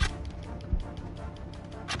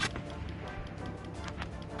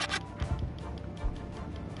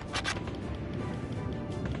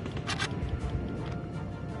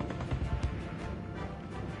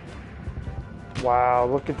 Wow,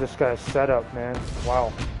 look at this guy's setup, man.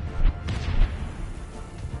 Wow.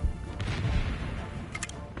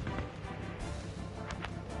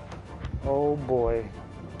 Oh boy.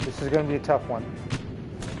 This is going to be a tough one.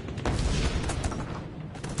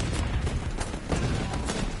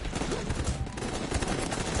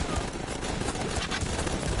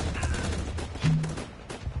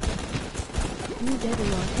 You get a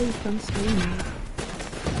latte from streaming.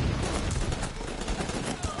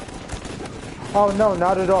 Oh no,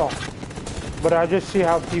 not at all. But I just see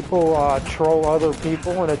how people troll other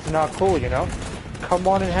people, and it's not cool, you know? Come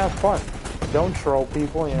on and have fun. Don't troll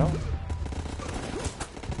people, you know?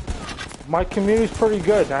 My community's pretty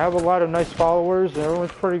good. I have a lot of nice followers, and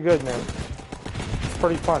everyone's pretty good, man. It's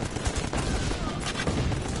pretty fun.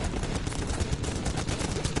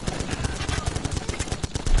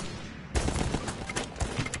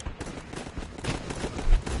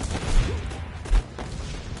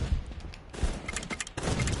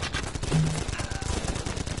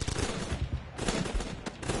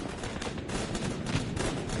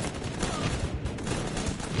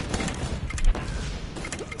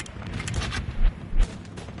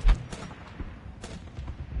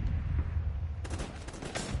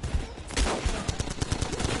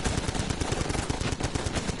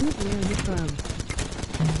 Where are you from?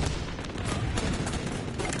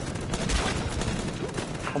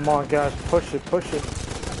 Come on, guys. Push it, push it.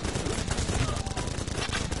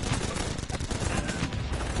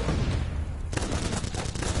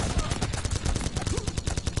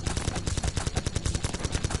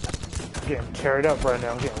 I'm getting teared up right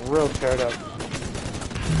now. I'm getting real teared up.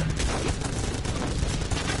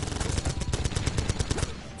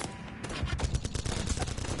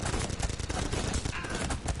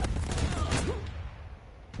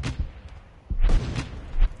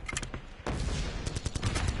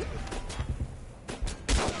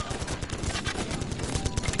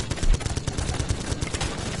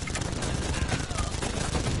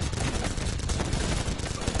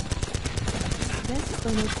 Best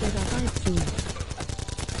funnel setup I've seen.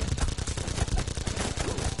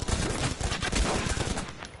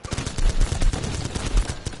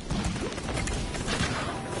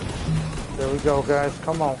 There we go, guys.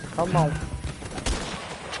 Come on, come on.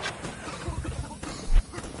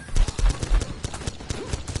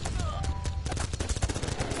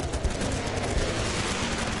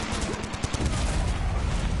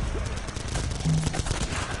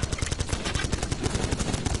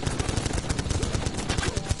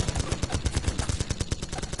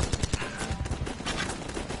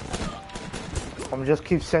 I'm just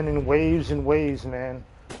keep sending waves and waves, man.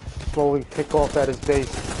 Slowly kick off at his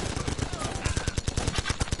base.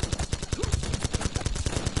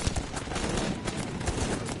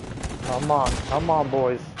 Come on,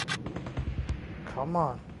 boys. Come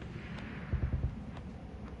on.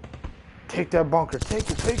 Take that bunker. Take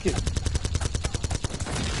it, take it.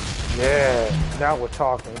 Yeah, now we're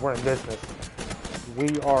talking. We're in business.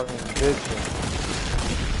 We are in business.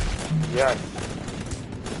 Yes.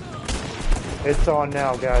 It's on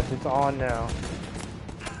now, guys. It's on now.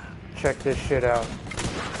 Check this shit out.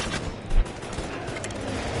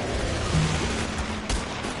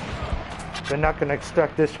 They're not going to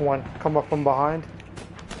expect this one. Come up from behind.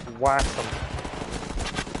 Whack them.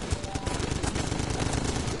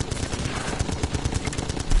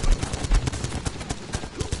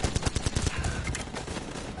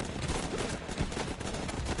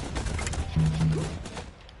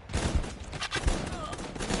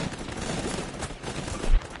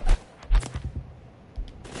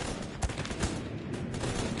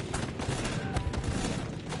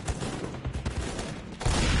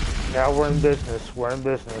 Now we're in business. We're in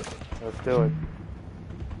business. Let's do it.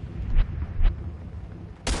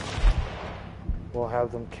 We'll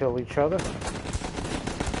have them kill each other.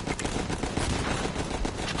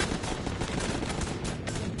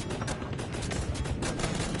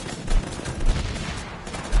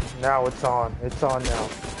 Now it's on. It's on now.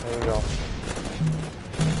 There we go.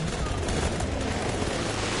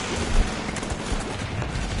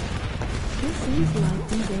 This seems like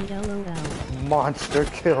D-Day LOL. Monster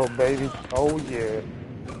kill, baby. Oh yeah.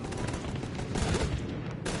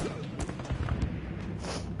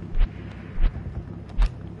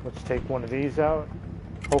 Let's take one of these out,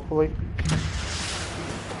 hopefully.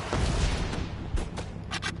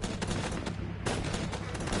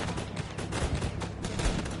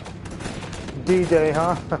 D-Day,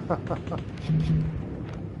 huh?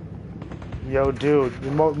 Yo, dude,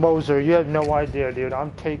 Moser, you have no idea, dude.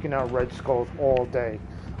 I'm taking out Red Skulls all day.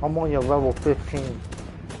 I'm on your level 15.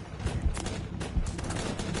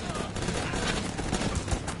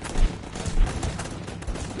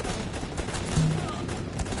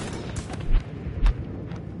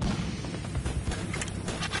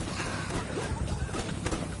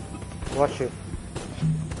 Bless you.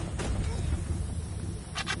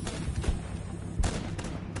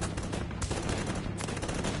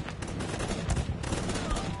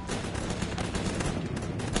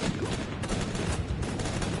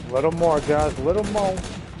 Little more, guys. Little more.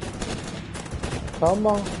 Come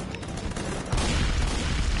on.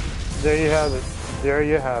 There you have it. There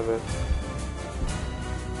you have it.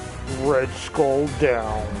 Red Skull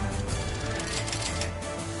down.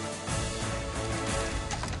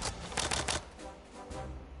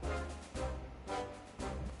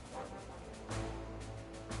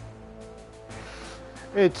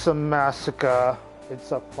 It's a massacre.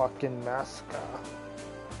 It's a fucking massacre.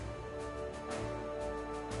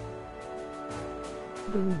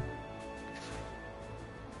 Boom.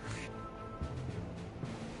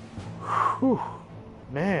 Whew.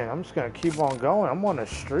 Man, I'm just gonna keep on going. I'm on a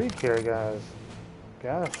streak here, guys.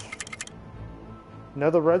 Gosh.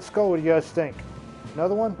 Another Red Skull? What do you guys think?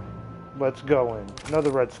 Another one? Let's go in. Another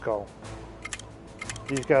Red Skull.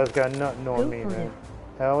 These guys got nothing on me, man. It.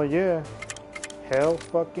 Hell yeah. Hell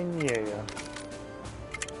fucking yeah.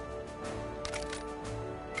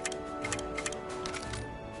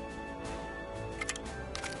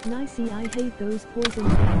 Nicey, I hate those poison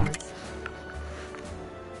cards.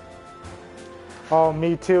 Oh,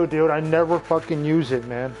 me too, dude. I never fucking use it,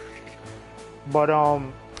 man. But,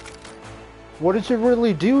 what does it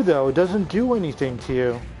really do, though? It doesn't do anything to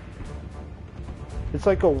you. It's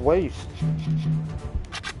like a waste.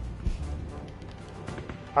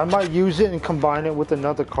 I might use it and combine it with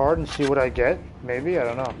another card and see what I get. Maybe, I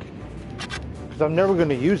don't know. Because I'm never going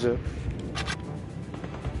to use it.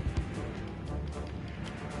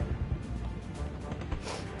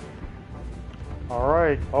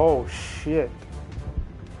 Alright. Oh, shit.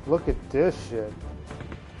 Look at this shit.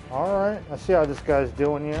 Alright. I see how this guy's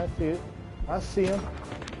doing here. I see it. I see him.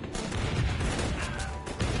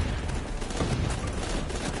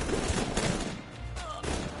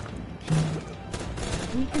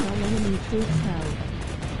 Weaken all enemy troops hell.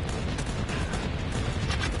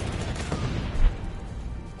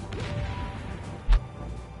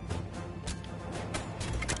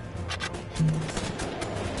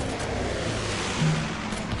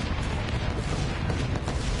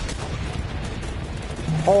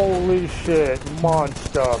 Holy shit,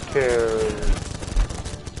 monster kills.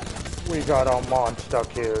 We got our monster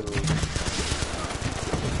kills.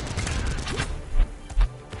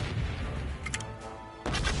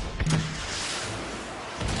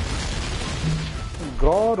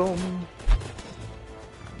 Got him.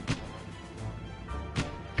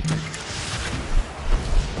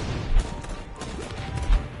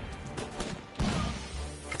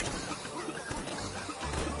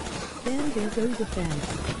 And there goes the fence.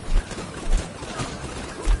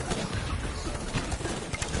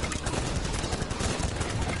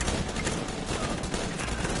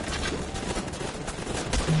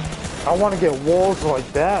 I want to get walls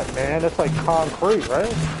like that, man. That's like concrete,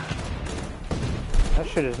 right? That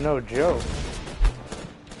shit is no joke.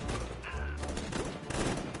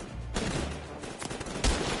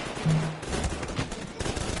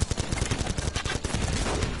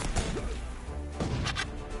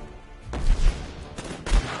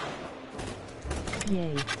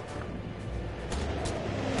 Yay.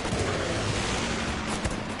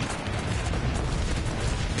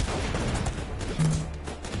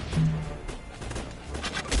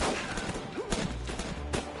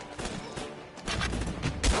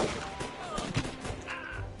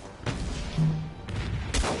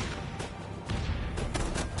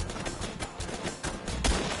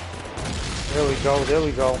 There we go, there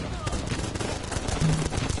we go.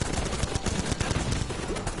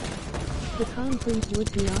 The concrete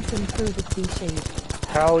would be awesome for the C-shape.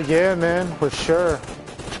 Hell yeah, man, for sure.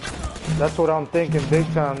 That's what I'm thinking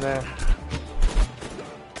big time there.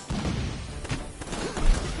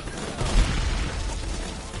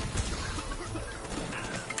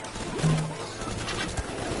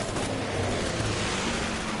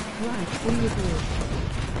 Right, in the group.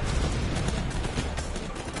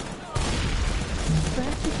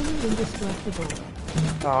 Practically indestructible.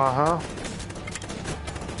 Uh-huh.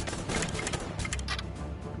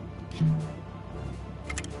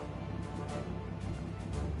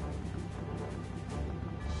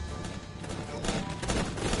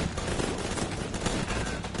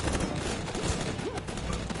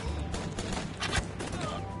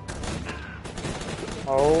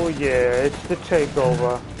 Oh yeah, it's the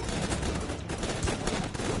takeover.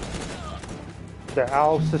 The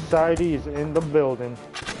Owl Society is in the building.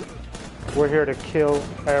 We're here to kill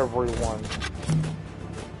everyone.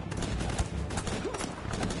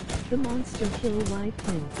 The monster kill wiped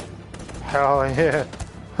him. Hell yeah.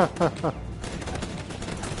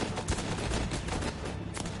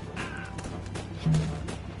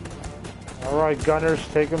 Alright, gunners,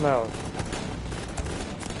 take him out.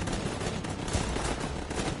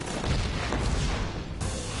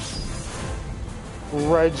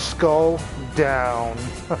 Red Skull down.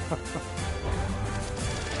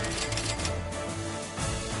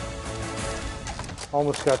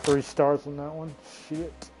 Almost got 3 stars on that one.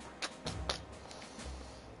 Shit.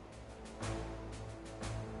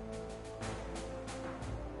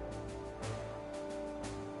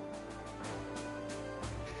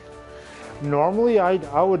 Normally,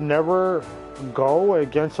 I would never go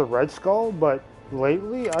against a Red Skull, but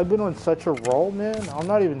lately I've been on such a roll, man. I'm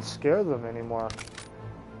not even scared of them anymore.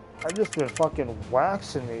 I've just been fucking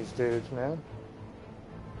waxing these dudes, man.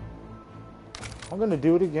 I'm gonna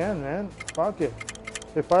do it again, man. Fuck it.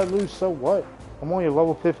 If I lose, so what? I'm only a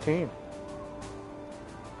level 15.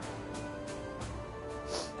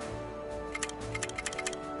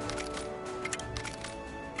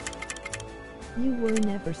 You were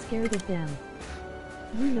never scared of them.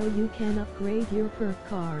 You know you can upgrade your perk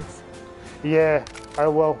cards. Yeah, I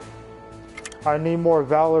will. I need more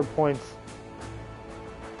Valor points.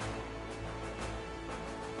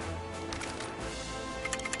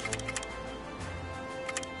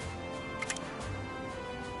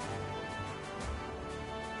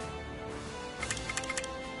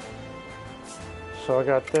 So I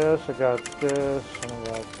got this, I got this, and I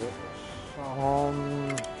got this.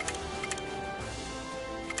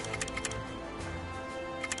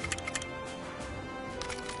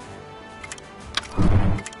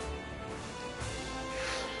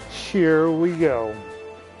 Here we go.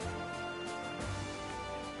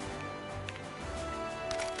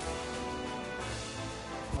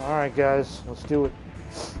 Alright guys, let's do it.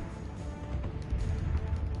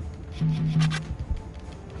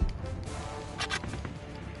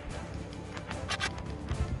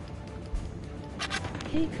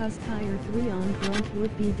 K-Cuz Tire 3 on Grunt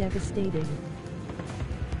would be devastating.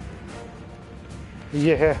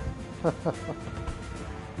 Yeah.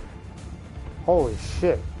 Holy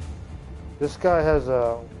shit. This guy has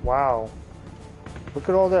a... Wow. Look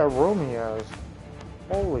at all that room he has.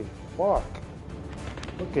 Holy fuck.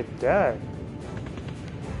 Look at that.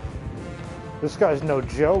 This guy's no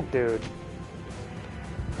joke, dude.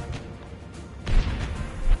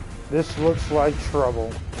 This looks like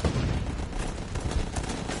trouble.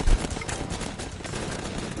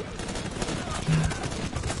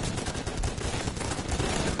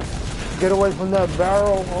 Get away from that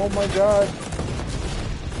barrel. Oh my god.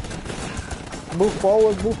 Move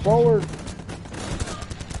forward, move forward.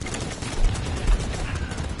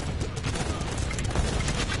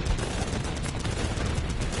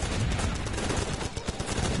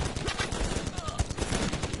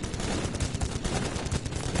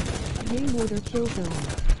 Game order kill zone.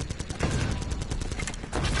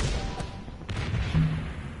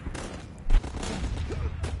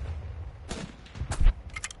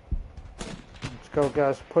 Let's go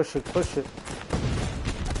guys, push it, push it.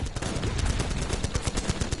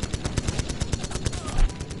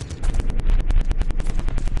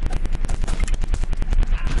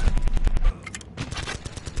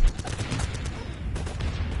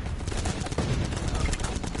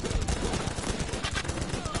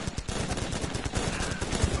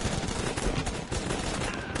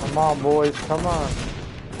 Come on, boys, come on.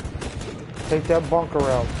 Take that bunker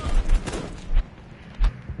out.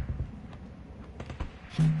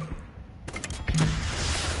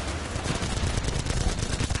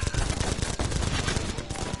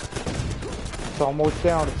 It's almost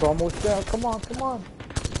down, it's almost down. Come on, come on.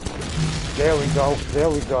 There we go, there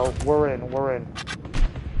we go. We're in, we're in.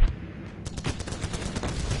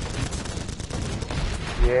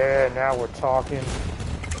 Yeah, now we're talking.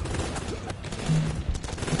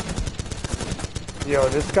 Yo,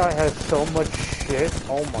 this guy has so much shit.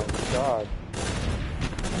 Oh my god.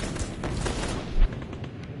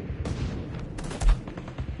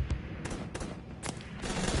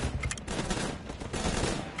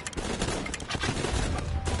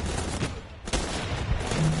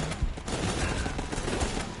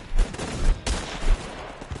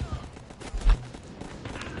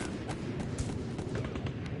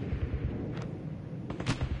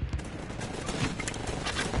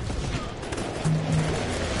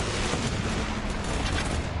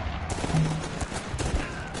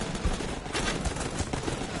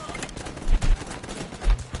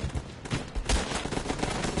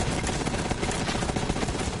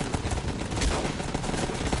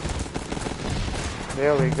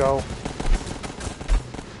 There we go.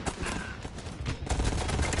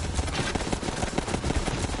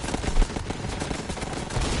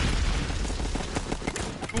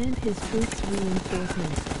 and his troops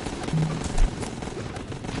reinforcements.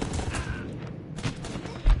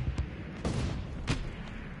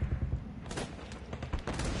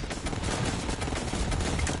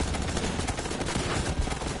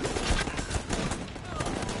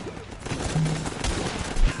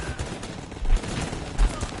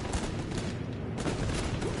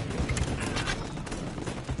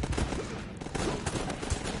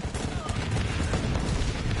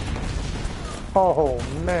 Oh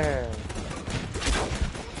man.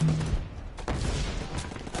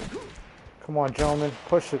 Come on, gentlemen.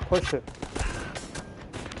 Push it, push it.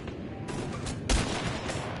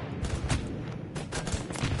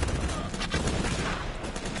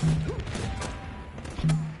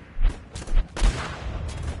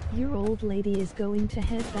 Your old lady is going to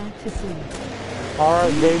head back to sleep.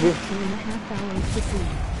 Alright, baby. 2.5 hours to sleep.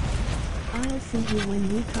 I'll see you when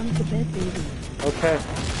you come to bed, baby. Okay.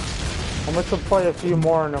 I'm gonna play a few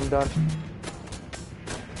more and I'm done.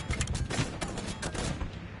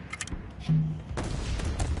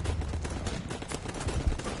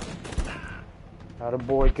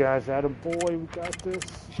 Attaboy, guys. Attaboy. We got this.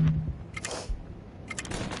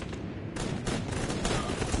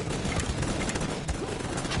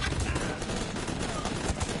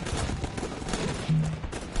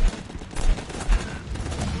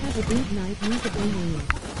 Have a good night, Music.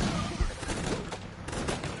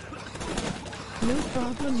 No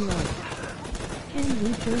problem, Lord. Can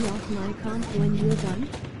we turn off my comp when you're done?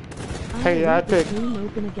 Hey, Epic.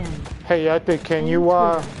 Open again. Hey, Epic, can you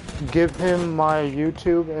give him my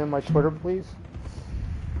YouTube and my Twitter, please?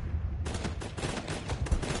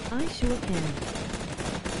 I sure can.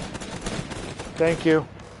 Thank you.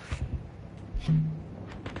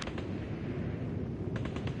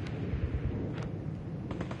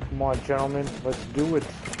 Come on, gentlemen, let's do it.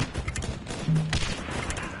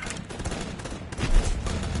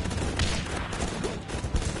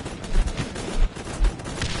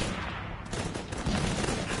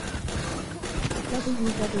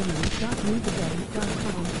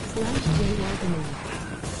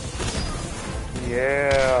 www.newsevent.com/jwalderman.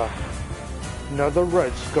 Yeah, another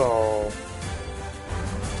Red Skull.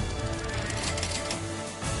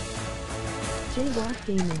 J-Walk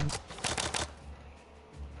Gaming.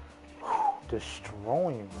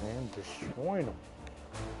 Destroying, man, destroying them.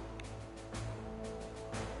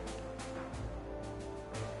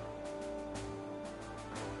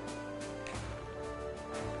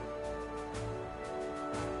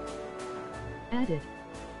 Added.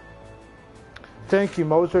 Thank you,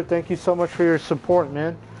 Moser. Thank you so much for your support,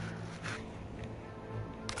 man.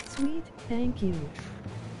 Sweet, thank you.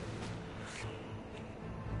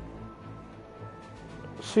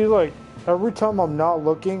 See, like, every time I'm not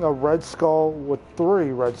looking, a Red Skull with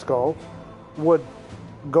 3 Red Skull would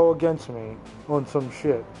go against me on some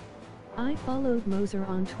shit. I followed Moser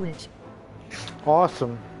on Twitch.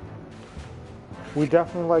 Awesome. We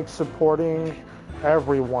definitely like supporting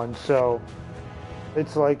everyone, so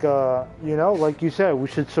it's like, you know, like you said, we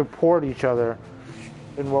should support each other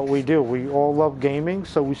in what we do. We all love gaming,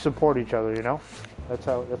 so we support each other, you know? That's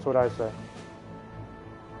what I say.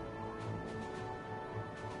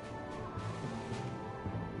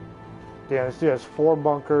 Yeah, this dude has 4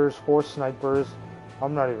 bunkers, 4 snipers.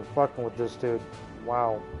 I'm not even fucking with this dude.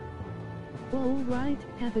 Wow. Alright,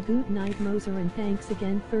 have a good night, Moser, and thanks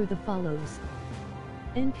again for the follows.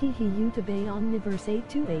 NPH YouTube Omniverse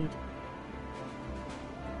 828.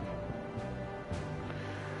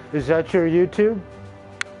 Is that your YouTube?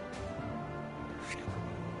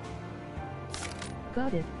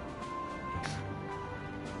 Got it.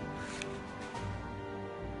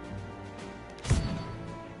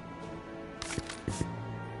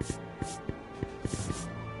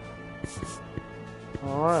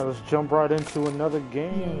 Alright, let's jump right into another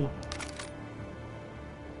game. Yay.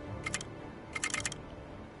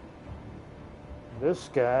 This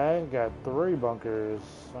guy got 3 bunkers.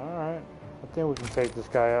 Alright, I think we can take this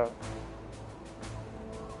guy out.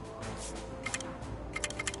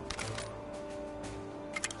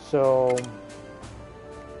 So,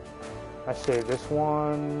 I say this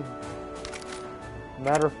one.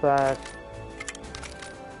 Matter of fact,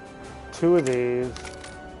 2 of these.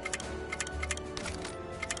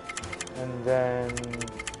 And then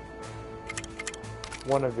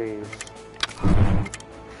 1 of these.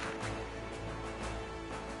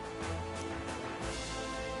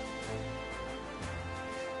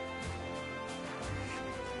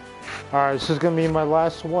 Alright, this is gonna be my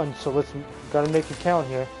last one, so gotta make it count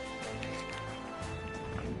here.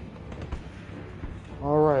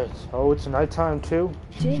 Alright, oh, it's nighttime too?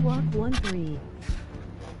 Jaywalk 13.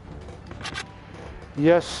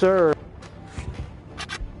 Yes, sir.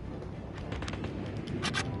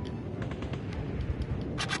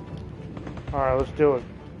 let's do it.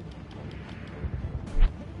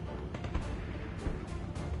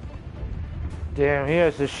 Damn, he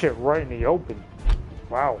has this shit right in the open.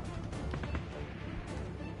 Wow.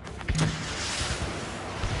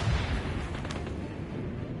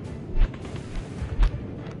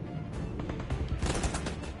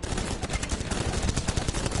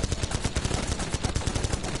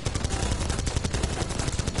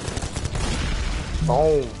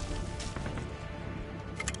 Boom.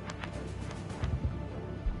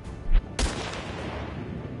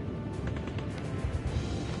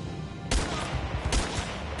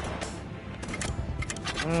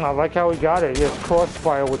 I like how he got it. He has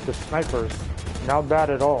crossfire with the snipers. Not bad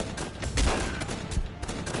at all.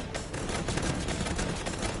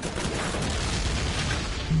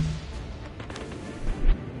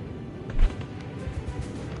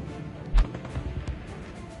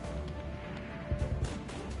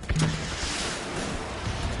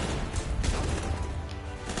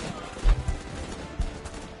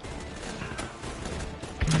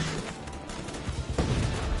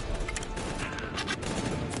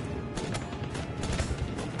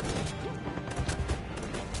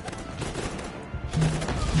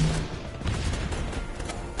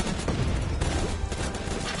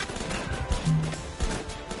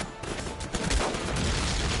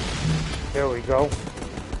 There we go.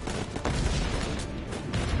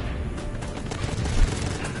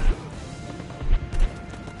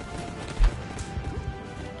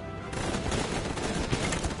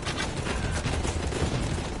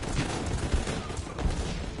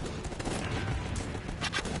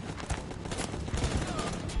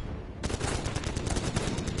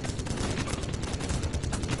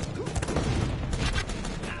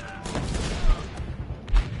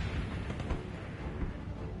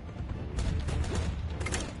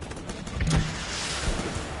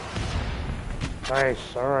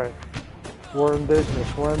 Nice, alright. We're in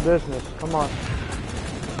business, we're in business. Come on.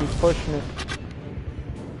 Keep pushing it.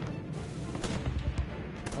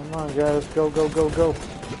 Come on, guys. Go, go, go, go.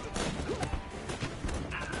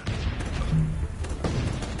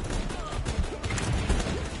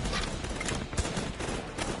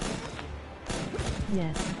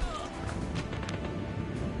 Yes.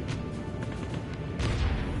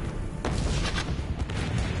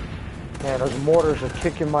 Man, those mortars are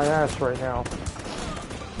kicking my ass right now.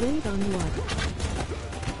 Wait on what?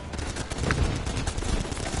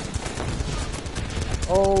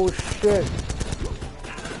 Oh shit.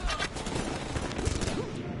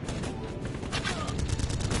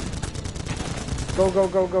 Go, go,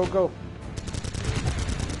 go, go, go.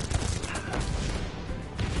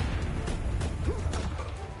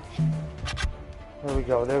 There we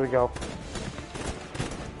go, there we go.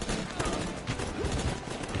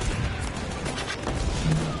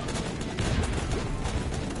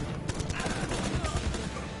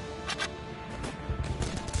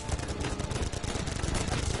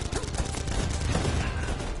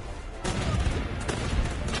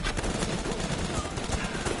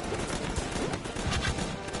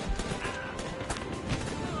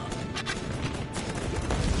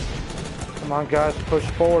 Come on, guys, push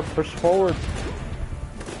forward, push forward.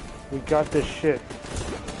 We got this shit.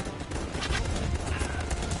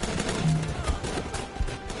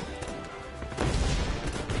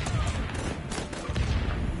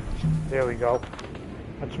 There we go.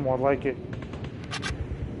 That's more like it.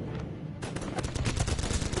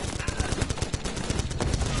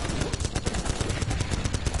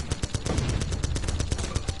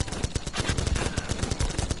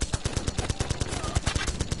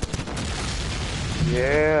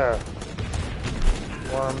 Yeah.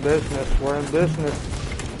 We're in business. We're in business.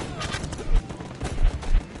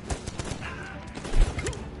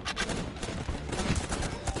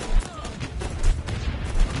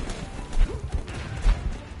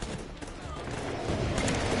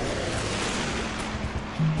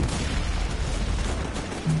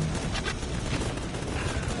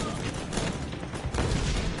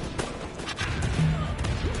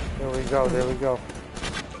 There we go. There we go.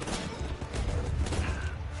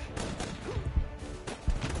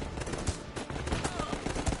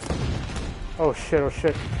 Oh shit, oh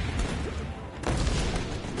shit.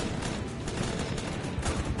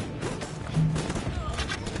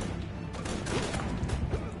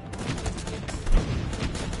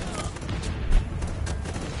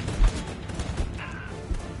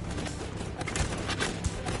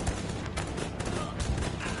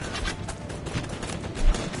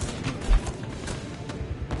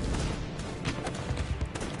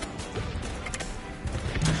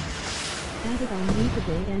 Added on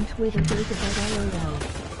YouTube and Twitter. LOL.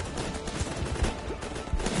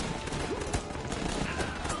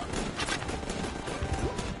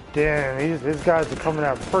 Damn, these guys are coming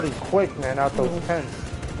out pretty quick, man, out those tents.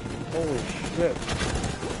 Holy shit.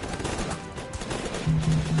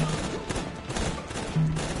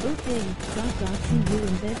 Okay, see you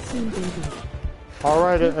in bed soon, baby.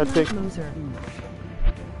 Alright, I think... Moser.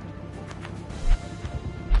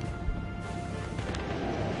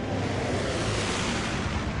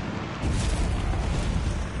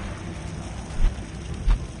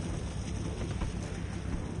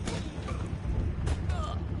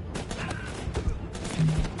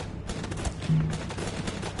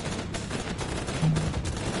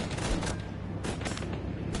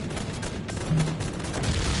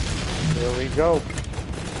 Here we go.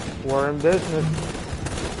 We're in business.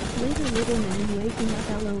 Little man waking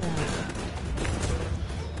up, LOL.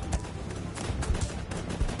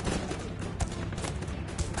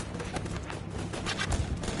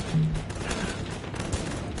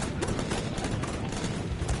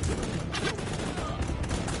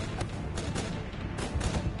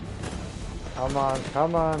 Come on,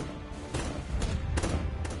 come on.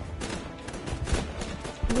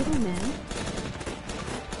 Little man?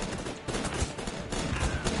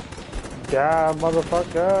 Yeah,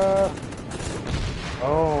 motherfucker.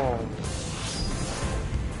 Oh.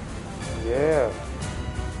 Yeah.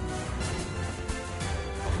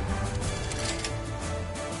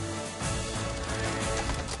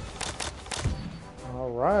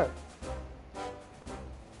 All right.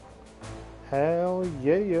 Hell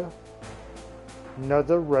yeah.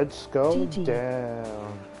 Another red skull GG.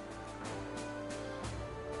 down.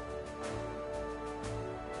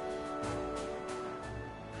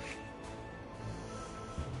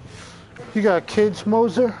 You got kids,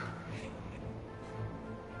 Moser?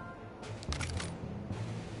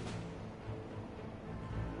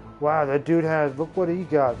 Wow, that dude has, look what he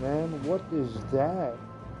got, man. What is that?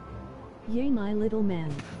 Yay, my little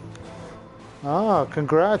man. Ah,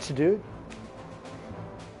 congrats, dude.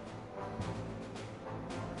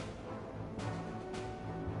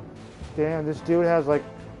 Damn, this dude has like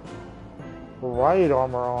riot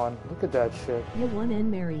armor on. Look at that shit. You won and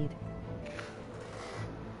married.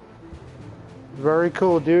 Very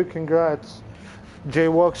cool, dude. Congrats.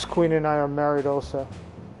 J-Walk's queen and I are married also.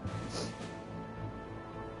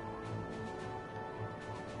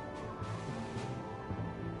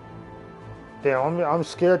 Damn, I'm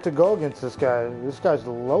scared to go against this guy. This guy's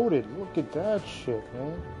loaded. Look at that shit,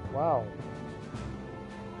 man. Wow.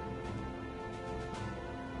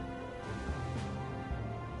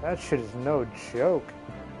 That shit is no joke.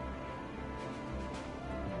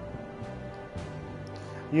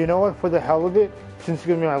 You know what? For the hell of it, since it's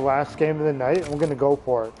gonna be my last game of the night, I'm gonna go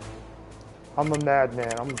for it. I'm a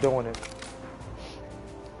madman. I'm doing it.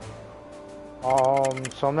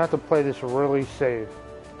 So I'm gonna have to play this really safe.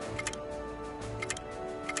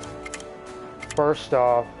 First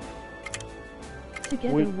off,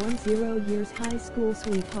 Together 10 years high school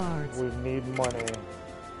sweethearts. we need money.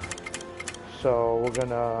 So we're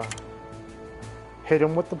gonna hit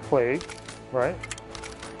him with the plague, right?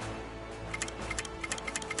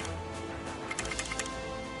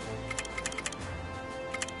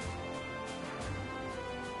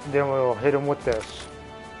 Then we'll hit him with this.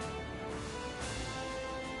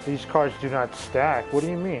 These cards do not stack. What do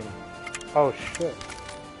you mean? Oh shit.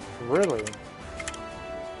 Really?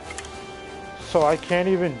 So I can't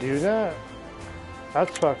even do that?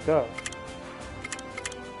 That's fucked up.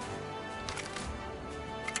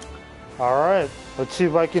 Alright, let's see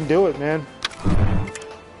if I can do it, man.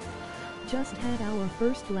 Just had our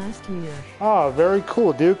first last year. Ah, very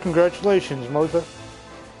cool, dude. Congratulations, Moser.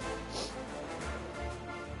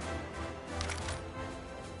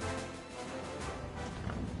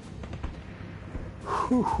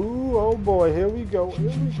 Whew, oh boy, here we go, here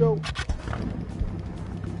we go.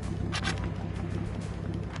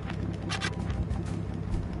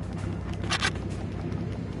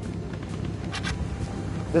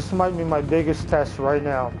 This might be my biggest test right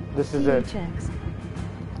now. This is it. PHX.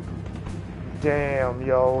 Damn,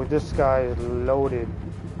 yo, this guy is loaded.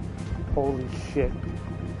 Holy shit.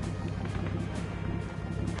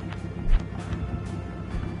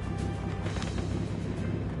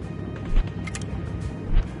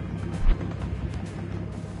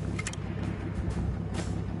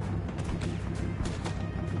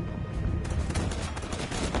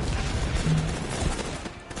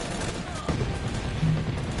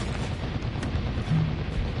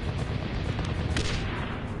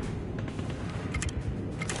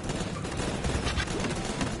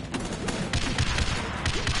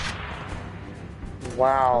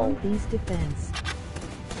 Wow. On these defense.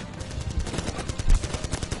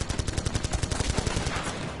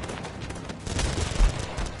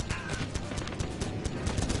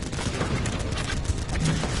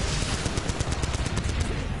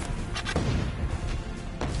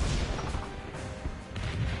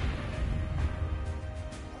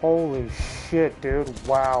 Holy shit, dude.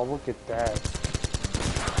 Wow, look at that.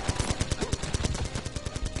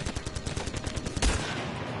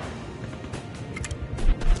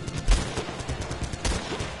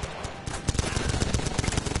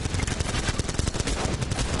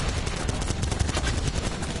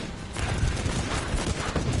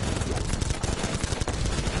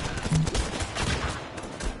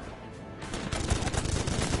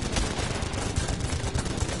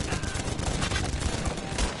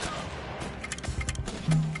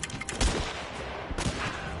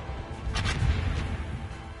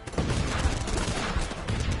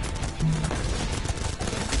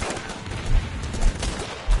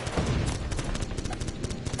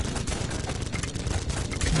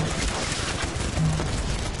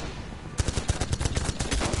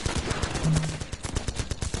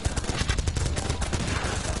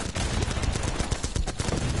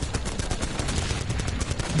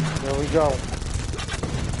 There we go.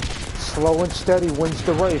 Slow and steady wins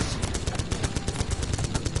the race.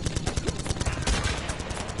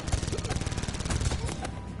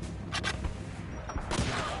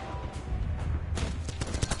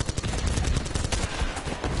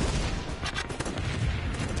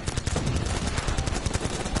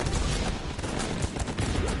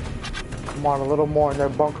 Come on, a little more and their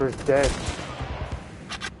bunker's dead.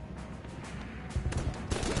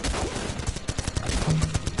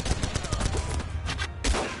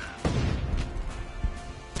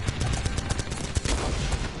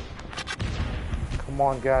 Come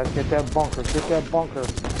on, guys, get that bunker, get that bunker.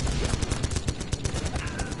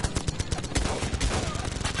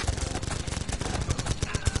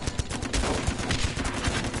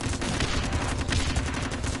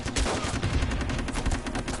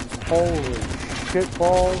 Holy shit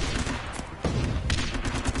balls.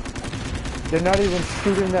 They're not even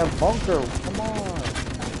shooting that bunker. Come on.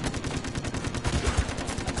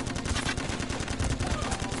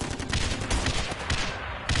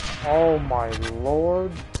 Oh my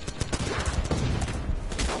lord.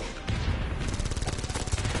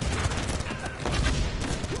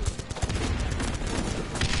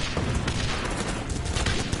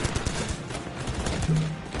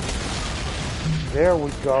 There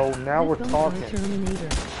we go. Now we're talking. Terminator.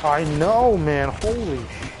 I know, man. Holy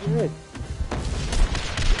shit.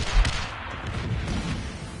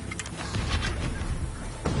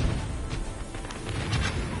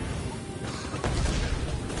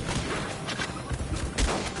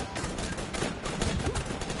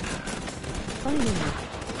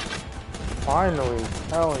 Finally.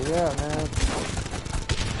 Hell yeah, man.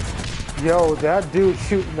 Yo, that dude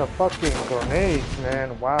shooting the fucking grenades,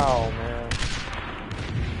 man. Wow, man.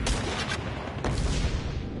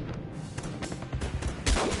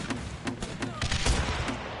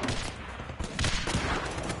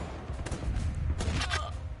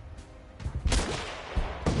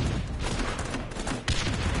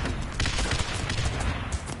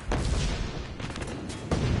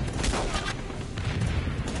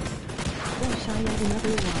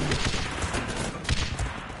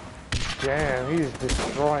 Damn, he's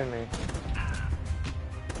destroying me.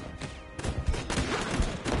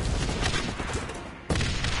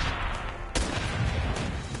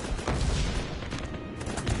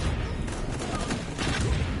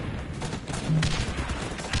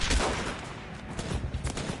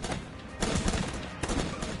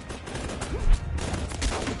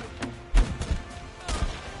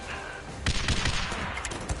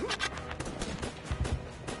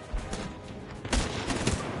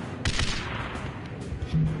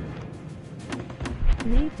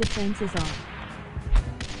 Nade defense is off.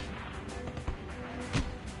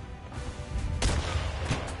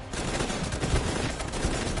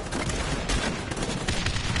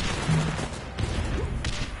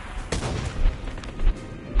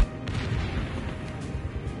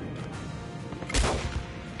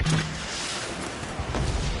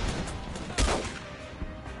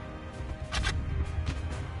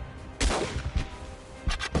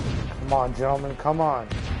 Come on, gentlemen, come on.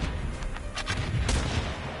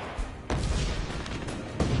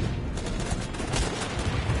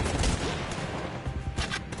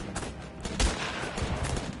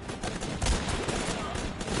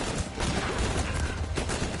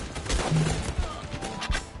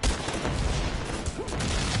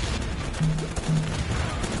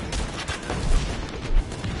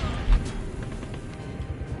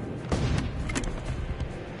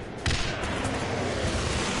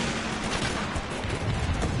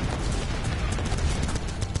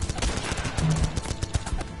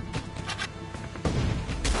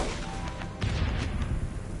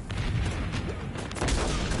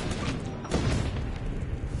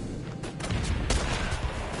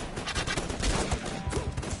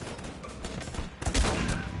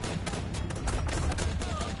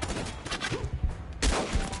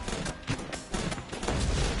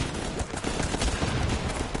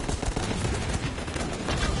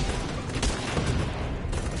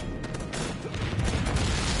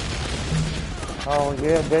 Oh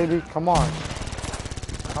yeah, baby, come on.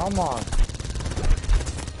 Come on.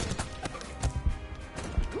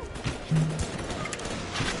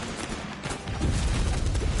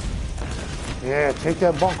 Yeah, take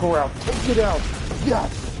that bunker out. Take it out.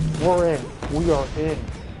 Yes, we're in. We are in.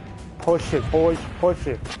 Push it, boys. Push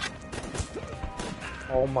it.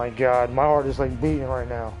 Oh my God, my heart is like beating right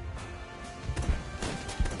now.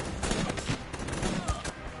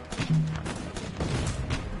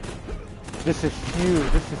 This is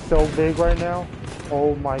huge. This is so big right now.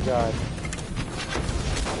 Oh my God.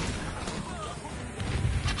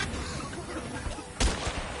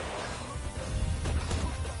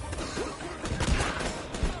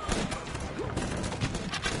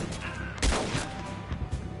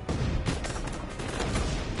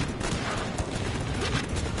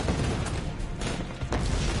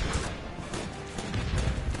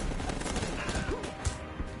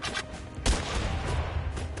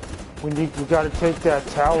 We gotta take that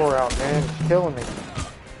tower out, man. It's killing me.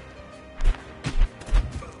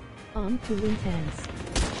 I'm too intense.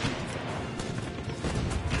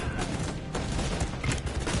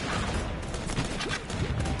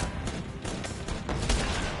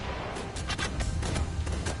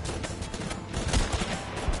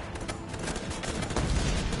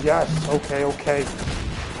 Yes, okay, okay.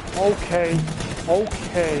 Okay,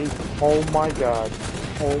 okay. Oh my God.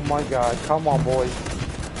 Oh my God. Come on, boys.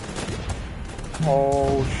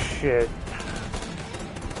 Oh shit.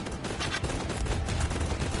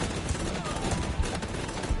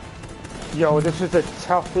 Yo, this is the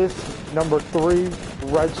toughest number 3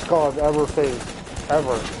 Red Skull I've ever faced.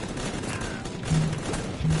 Ever.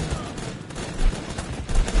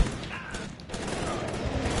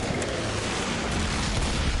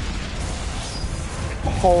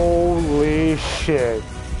 Holy shit.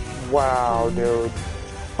 Wow, dude.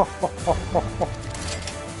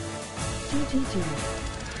 GGG.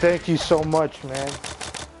 Thank you so much, man.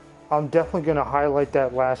 I'm definitely gonna highlight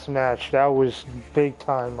that last match. That was big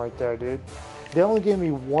time right there, dude. They only gave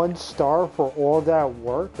me 1 star for all that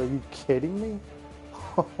work? Are you kidding me?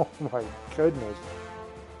 Oh my goodness.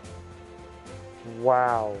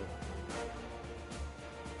 Wow.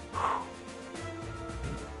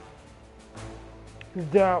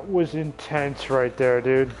 That was intense right there,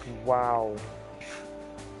 dude. Wow.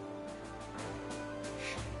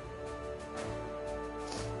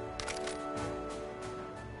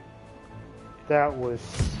 That was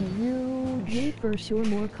huge. Yay for sure,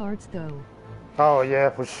 more cards though. Oh yeah,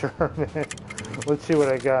 for sure, man. Let's see what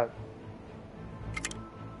I got.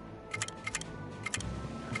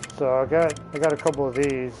 So I got a couple of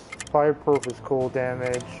these. Fireproof is cool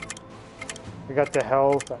damage. I got the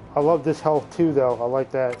health. I love this health too though. I like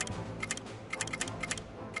that.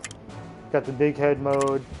 Got the big head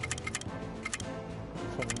mode.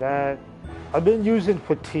 Some of that. I've been using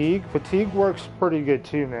fatigue. Fatigue works pretty good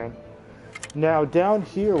too, man. Now down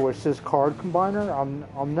here where it says card combiner,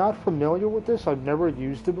 I'm not familiar with this. I've never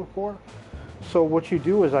used it before. So what you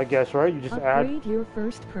do is, I guess, right? You just upgrade your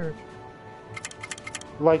first perk.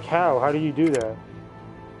 Like how? How do you do that?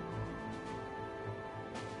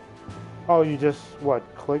 Oh, you just, what,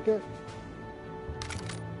 click it?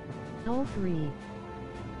 All 3.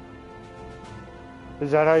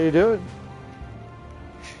 Is that how you do it?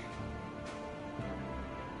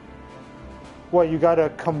 What, you gotta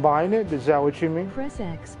combine it? Is that what you mean? Press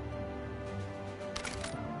X.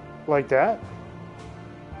 Like that?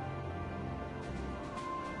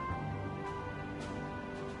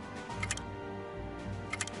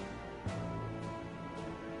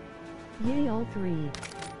 Yay, all 3.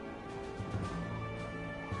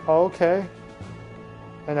 Okay.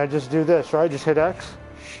 And I just do this, right? Just hit X?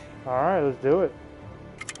 Alright, let's do it.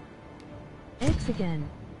 X again.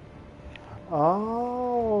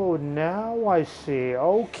 Oh, now I see.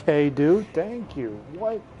 Okay, dude. Thank you.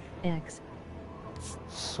 What? X.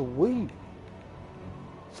 Sweet.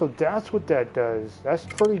 So that's what that does. That's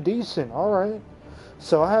pretty decent. Alright.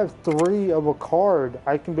 So I have 3 of a card.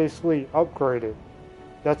 I can basically upgrade it.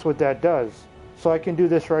 That's what that does. So I can do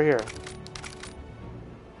this right here.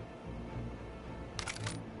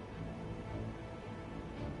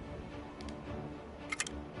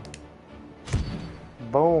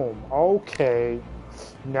 Boom. Okay.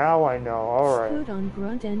 Now I know. Alright. Put on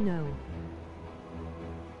grunt and no.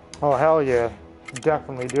 Oh, hell yeah.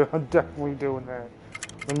 Definitely do. I'm definitely doing that.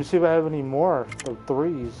 Let me see if I have any more of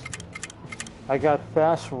 3s. I got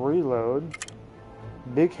fast reload.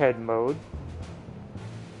 Big head mode.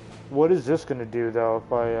 What is this going to do, though,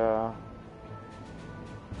 if I,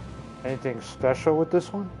 anything special with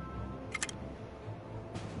this one?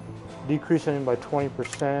 Decrease enemy by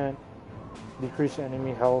 20%. Decrease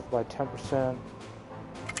enemy health by 10%.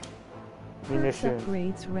 Perks munition.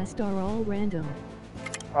 upgrades rest are all random.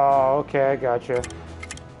 Oh, okay, I gotcha.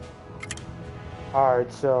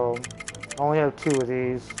 Alright, so I only have 2 of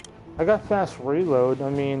these. I got fast reload. I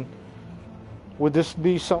mean, would this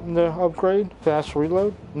be something to upgrade? Fast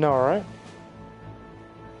reload? No, right?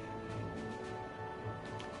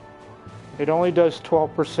 It only does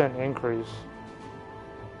 12% increase.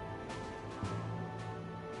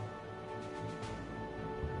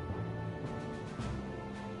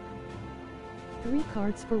 Three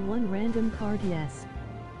cards for one random card, yes.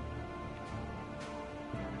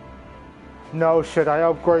 No, should I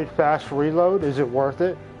upgrade fast reload? Is it worth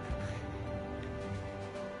it?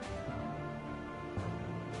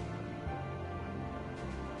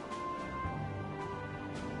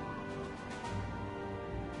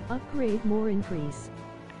 Upgrade more increase.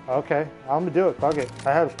 Okay, I'm gonna do it. Fuck it.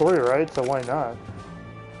 I have 3, right? So why not?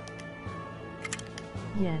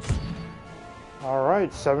 Yes.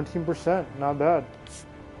 Alright, 17%. Not bad.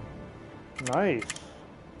 Nice.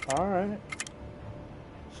 Alright.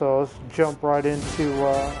 So let's jump right into,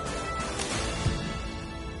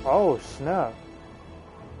 oh, snap.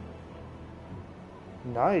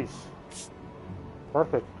 Nice.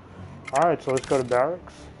 Perfect. Alright, so let's go to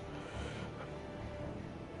barracks.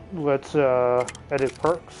 Let's, edit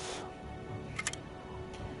perks.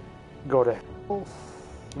 Go to health.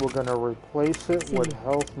 We're gonna replace it with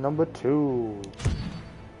health number 2.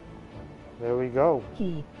 There we go.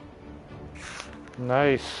 Key.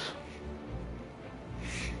 Nice.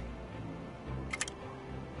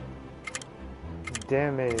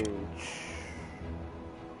 Damage.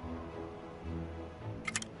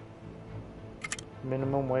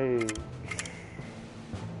 Minimum wage.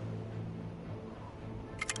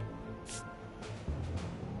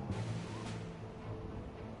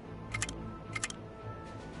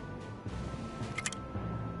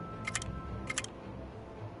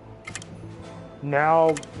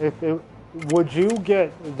 Now, would you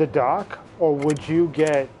get the dock, or would you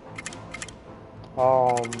get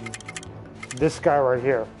this guy right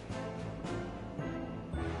here?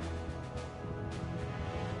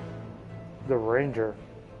 The Ranger.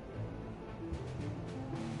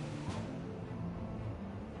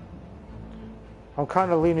 I'm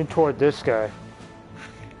kind of leaning toward this guy.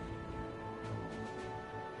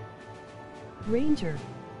 Ranger.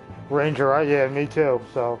 Ranger, right? Yeah, me too.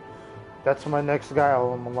 So that's my next guy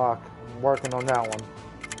I'll unlock. I'm working on that one.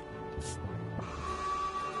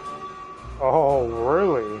 Oh,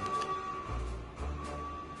 really?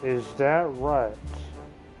 Is that right?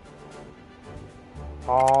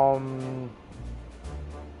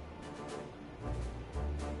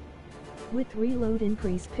 With reload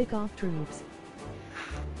increase, pick off troops.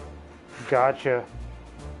 Gotcha.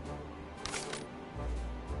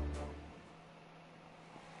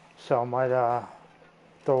 So I might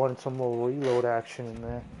throw in some little reload action in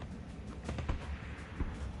there.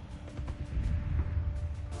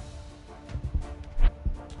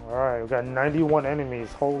 Alright, we got 91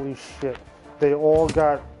 enemies. Holy shit. They all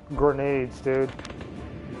got grenades, dude.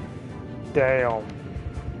 Damn.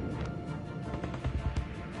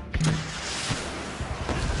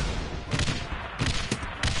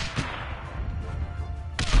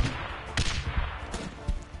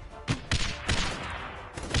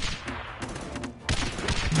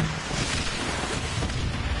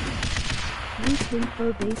 Use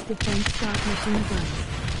for base defense stock machine guns.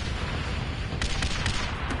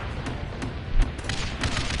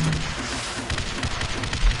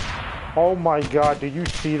 Oh my god, do you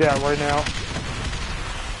see that right now?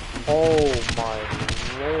 Oh my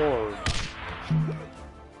lord.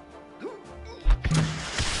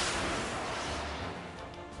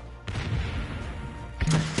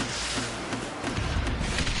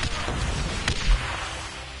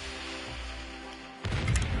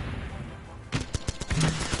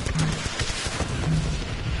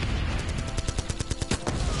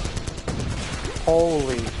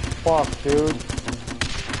 Holy fuck, dude.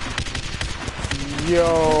 Yo.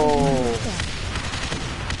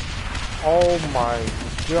 Oh my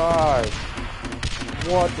god.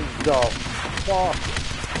 What the fuck?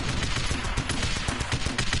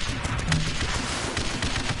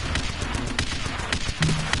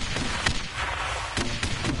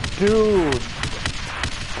 Dude.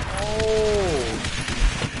 Oh.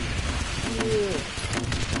 Shit.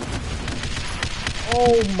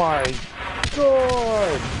 Oh my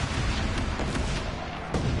god.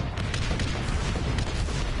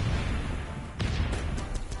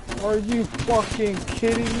 Are you fucking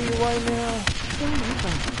kidding me right now?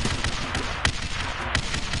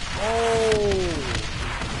 Oh,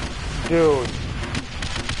 dude.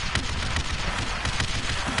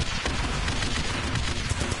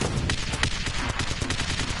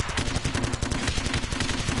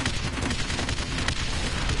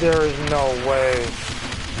 There is no way.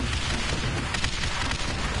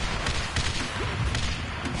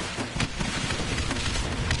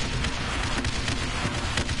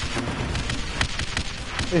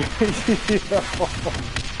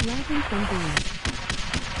 Lagging from booze.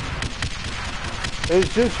 Is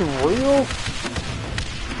this real?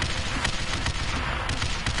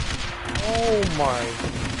 Oh my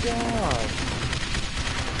god.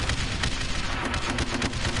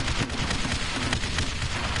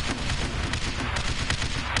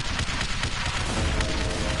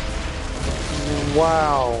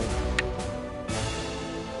 Wow.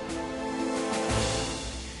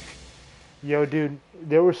 Yo, dude,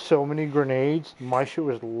 there were so many grenades. My shit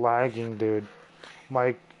was lagging, dude.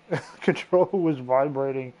 My controller was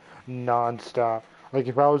vibrating non-stop. Like,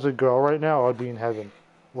 if I was a girl right now, I'd be in heaven.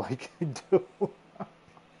 Like, dude.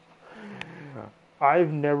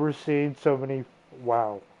 I've never seen so many...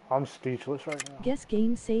 Wow. I'm speechless right now. Guess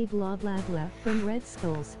game save blah blah blah from Red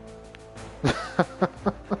Skulls.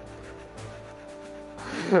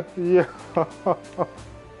 Yeah.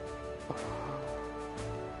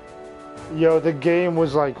 Yo, the game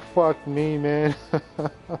was like, fuck me, man.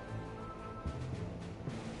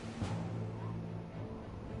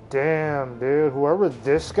 Damn, dude. Whoever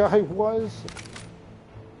this guy was,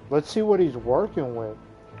 let's see what he's working with.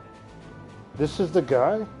 This is the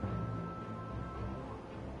guy?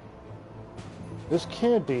 This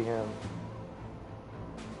can't be him.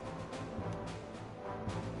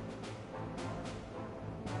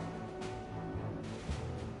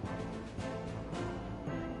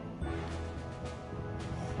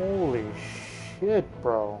 Holy shit,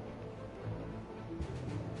 bro.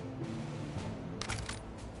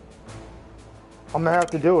 I'm gonna have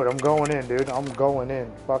to do it. I'm going in, dude. I'm going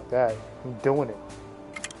in. Fuck that. I'm doing it.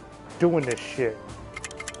 Doing this shit.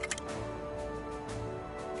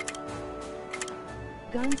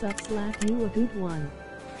 Guns up slap you a good one.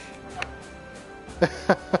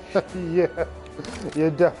 Yeah. You're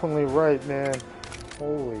definitely right, man.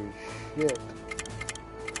 Holy shit.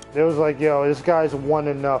 It was like, yo, this guy's one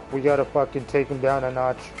enough. We gotta fucking take him down a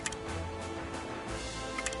notch.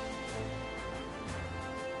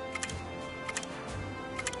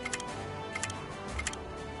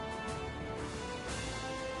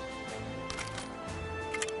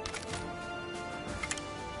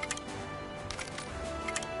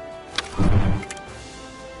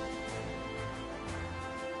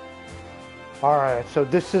 Alright, so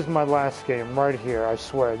this is my last game right here. I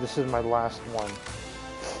swear, this is my last one.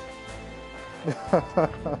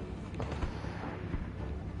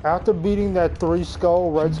 After beating that Red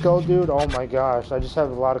Skull dude, oh my gosh, I just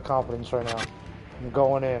have a lot of confidence right now. I'm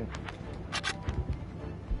going in.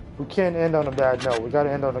 We can't end on a bad note. We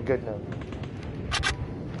gotta end on a good note.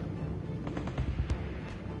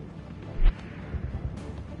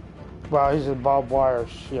 Wow, he's a barbed wire.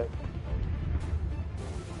 Shit.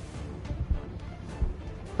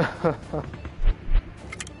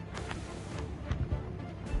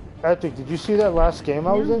 Epic, did you see that last game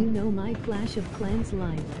I was in? Now you know my Clash of Clans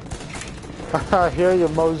life. I hear you,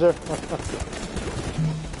 Moser.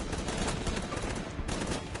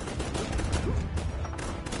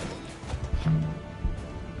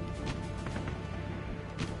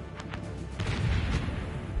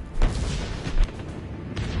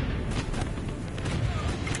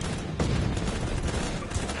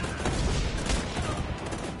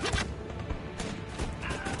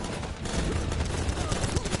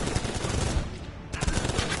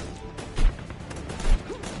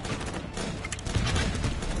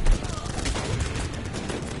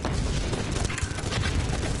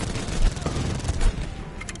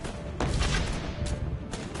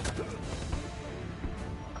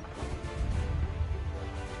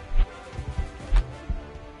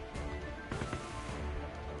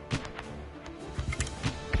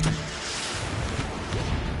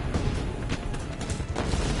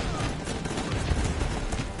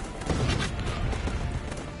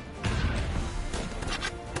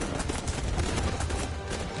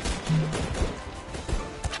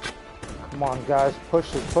 Come on, guys,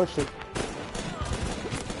 push it, push it.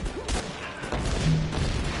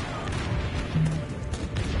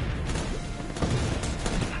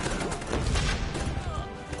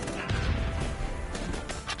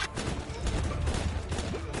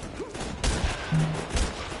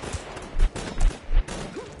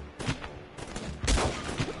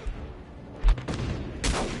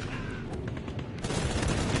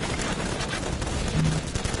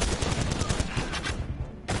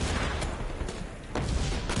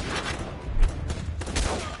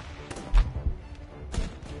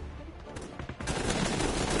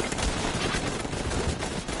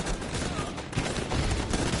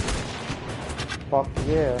 Fuck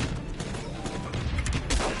yeah.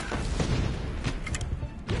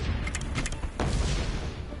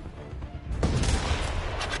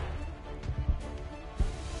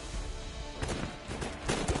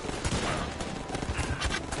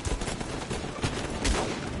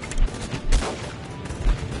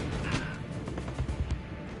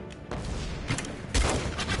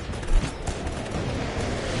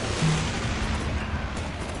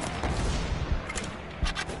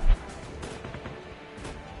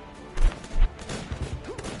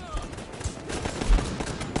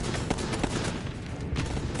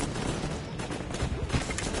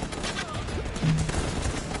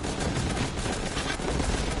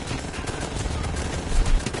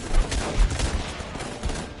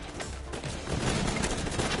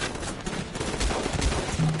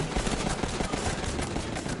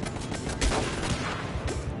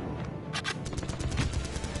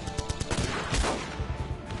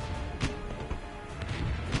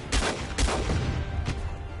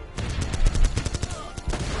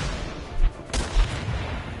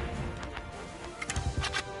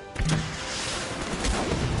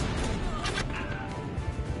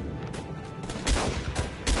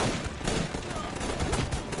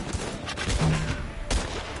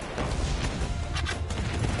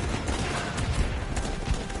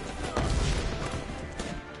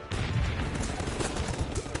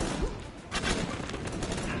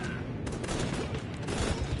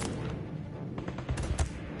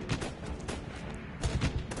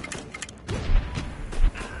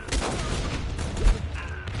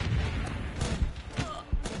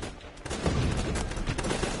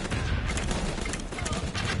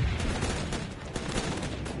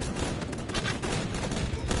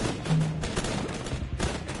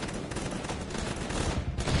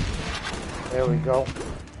 There we go.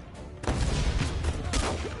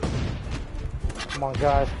 Come on,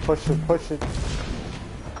 guys. Push it, push it.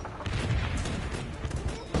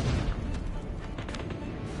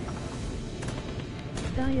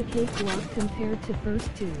 Die a cakewalk compared to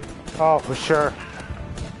first two. Oh, for sure.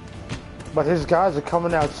 But his guys are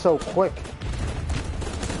coming out so quick.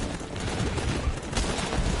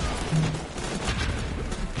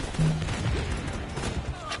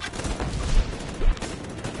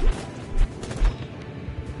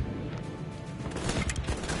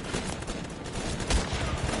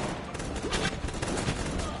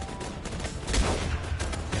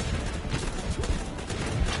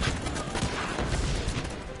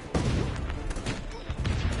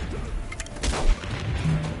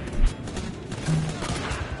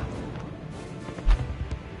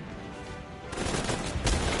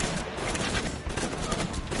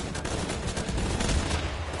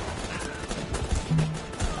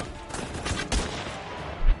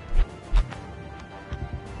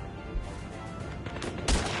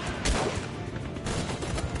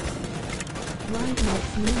 Ride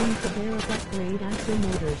makes meaning to barrel upgrade after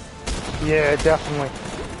motors. Yeah, definitely.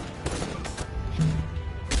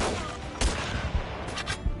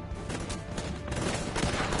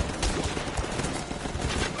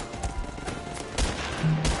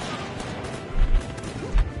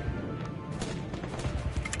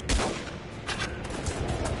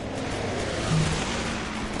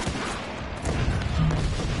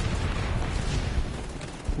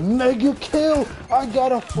 Mega kill! I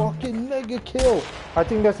got a fucking mega kill! I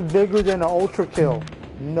think that's bigger than an ultra kill.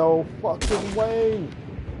 No fucking way!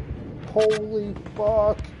 Holy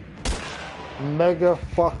fuck! Mega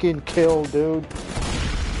fucking kill, dude.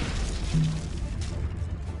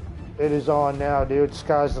 It is on now, dude.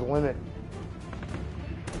 Sky's the limit.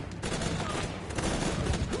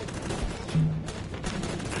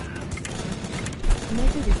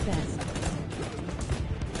 Mega is best.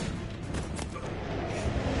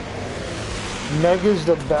 Mega's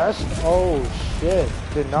the best? Oh shit,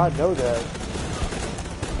 did not know that.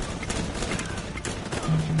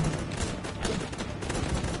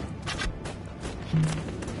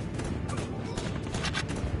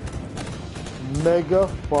 Mega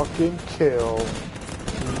fucking kill.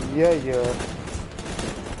 Yeah, yeah.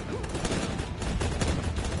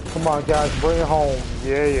 Come on guys, bring it home.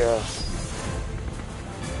 Yeah, yeah.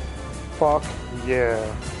 Fuck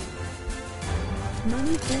yeah.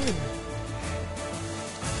 Money for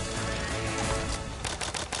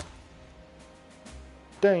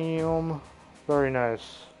Damn. Very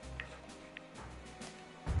nice.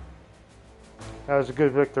 That was a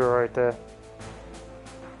good victory right there.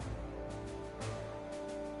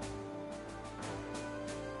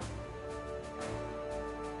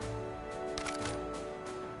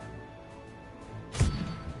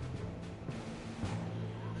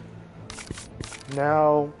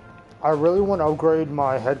 Now, I really want to upgrade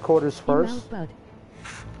my headquarters first.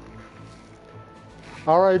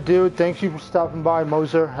 Alright, dude. Thank you for stopping by,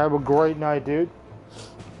 Moser. Have a great night, dude.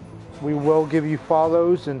 We will give you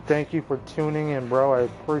follows, and thank you for tuning in, bro. I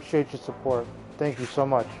appreciate your support. Thank you so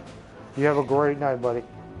much. You have a great night, buddy.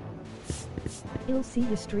 I'll see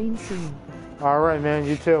you stream soon. Alright, man.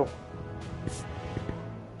 You too.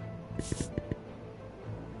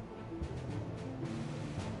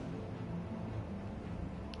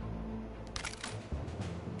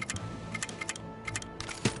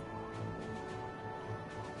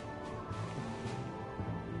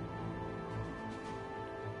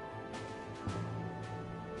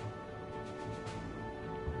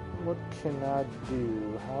 What can I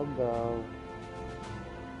do? How about...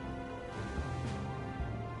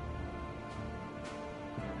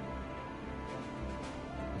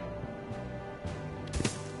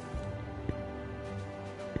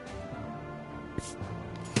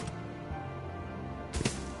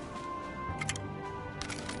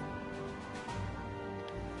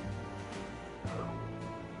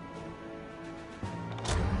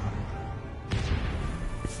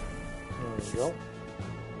 There we go.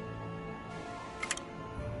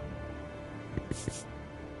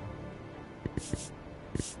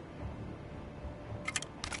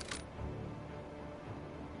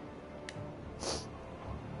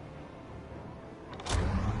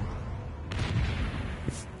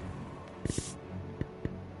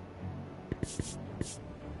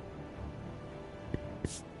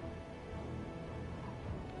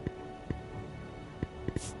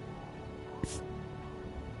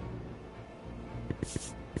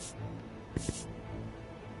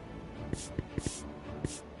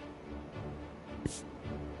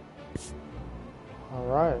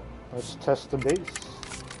 Alright, let's test the base.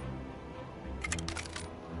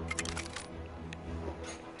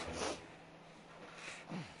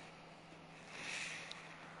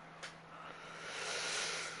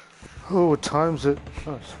 Oh, what time's it?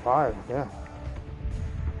 Oh, it's 5, yeah.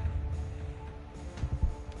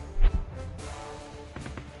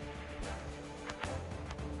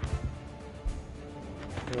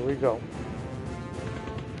 Here we go.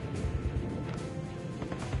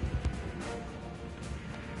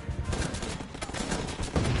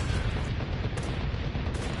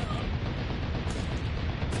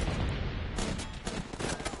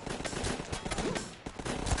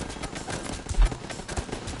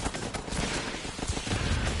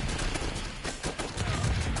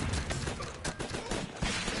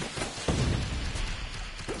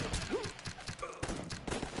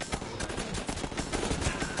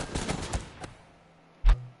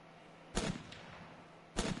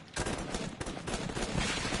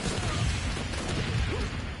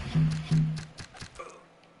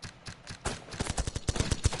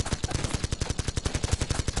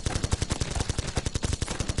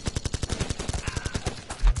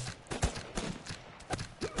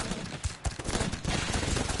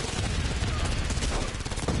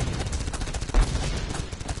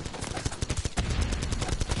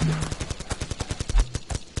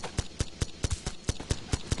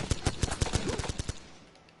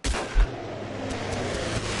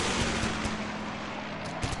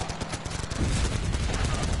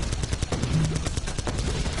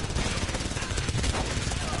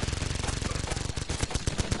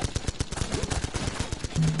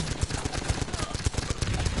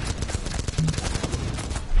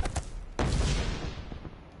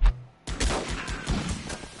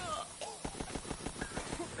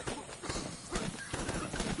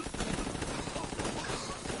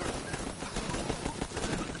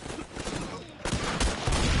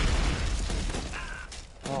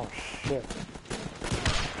 Oh, shit.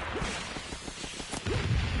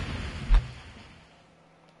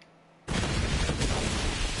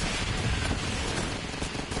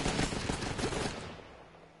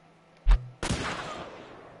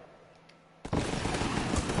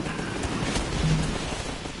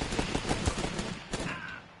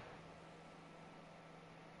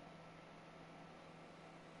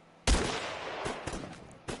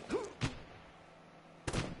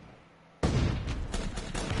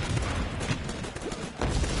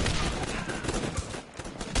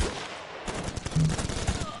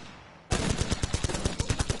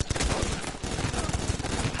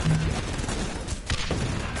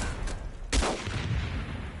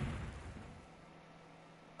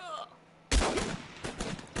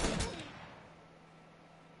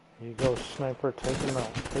 You go, sniper, take him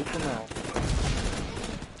out, take him out.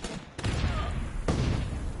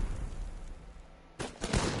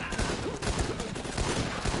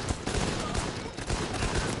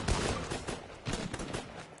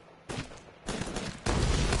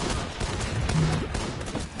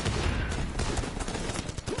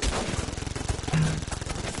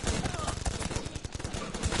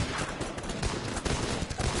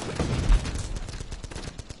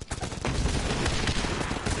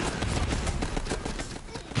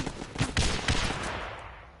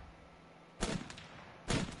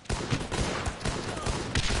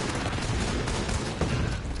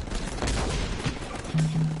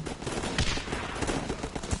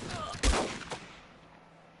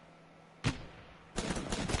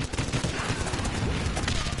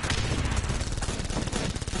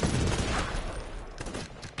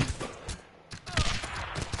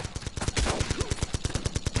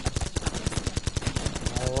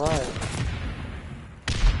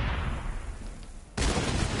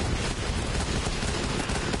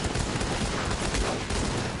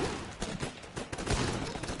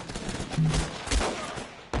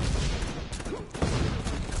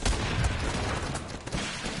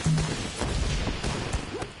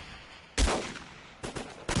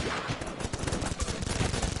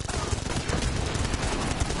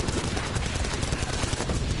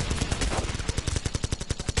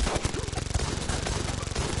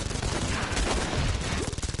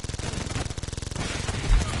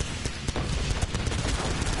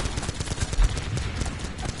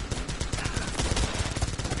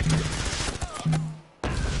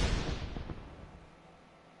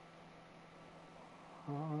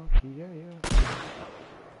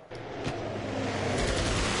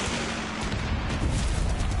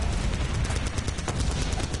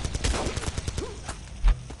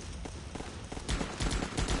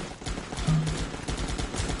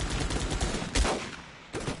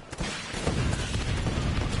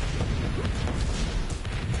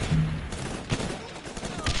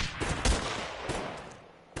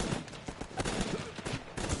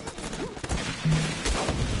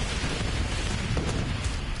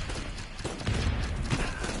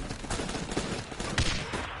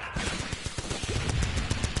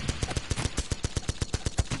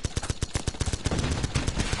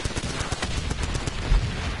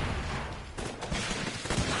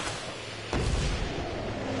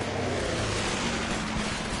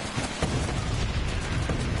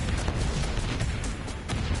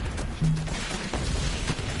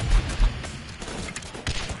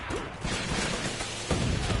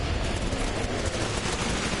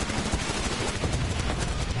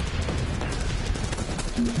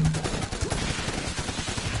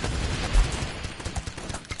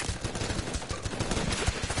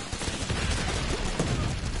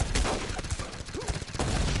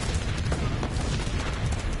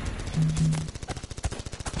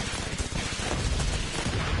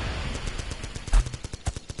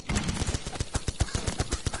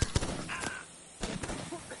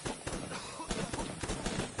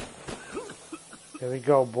 Here we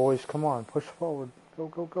go, boys. Come on, push forward. Go,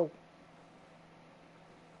 go, go.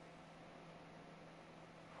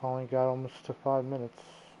 Finally got almost to 5 minutes.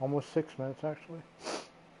 Almost 6 minutes, actually.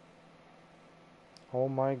 Oh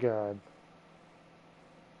my god.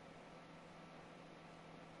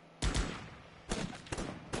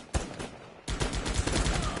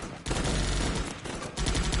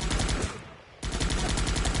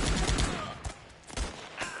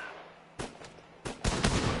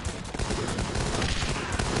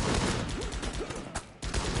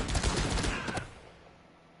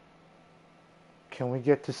 Can we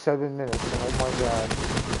get to 7 minutes? Oh my god.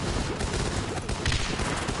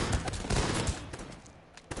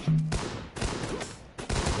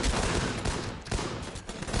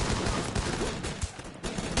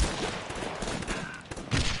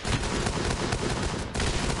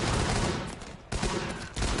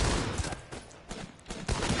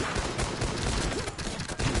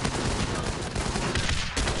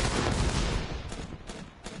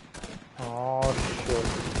 Oh shit.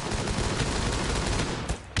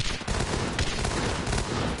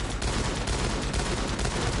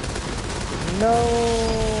 No.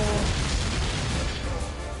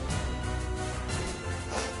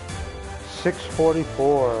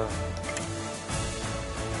 6:44.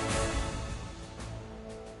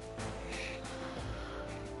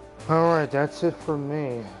 Alright, that's it for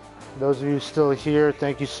me. Those of you still here,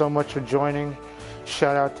 thank you so much for joining.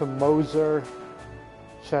 Shout out to Moser.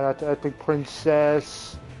 Shout out to Epic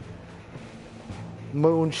Princess.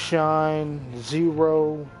 Moonshine.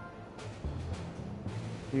 Zero.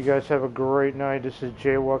 You guys have a great night. This is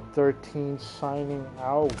JWalk13 signing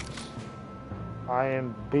out. I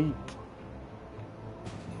am beat.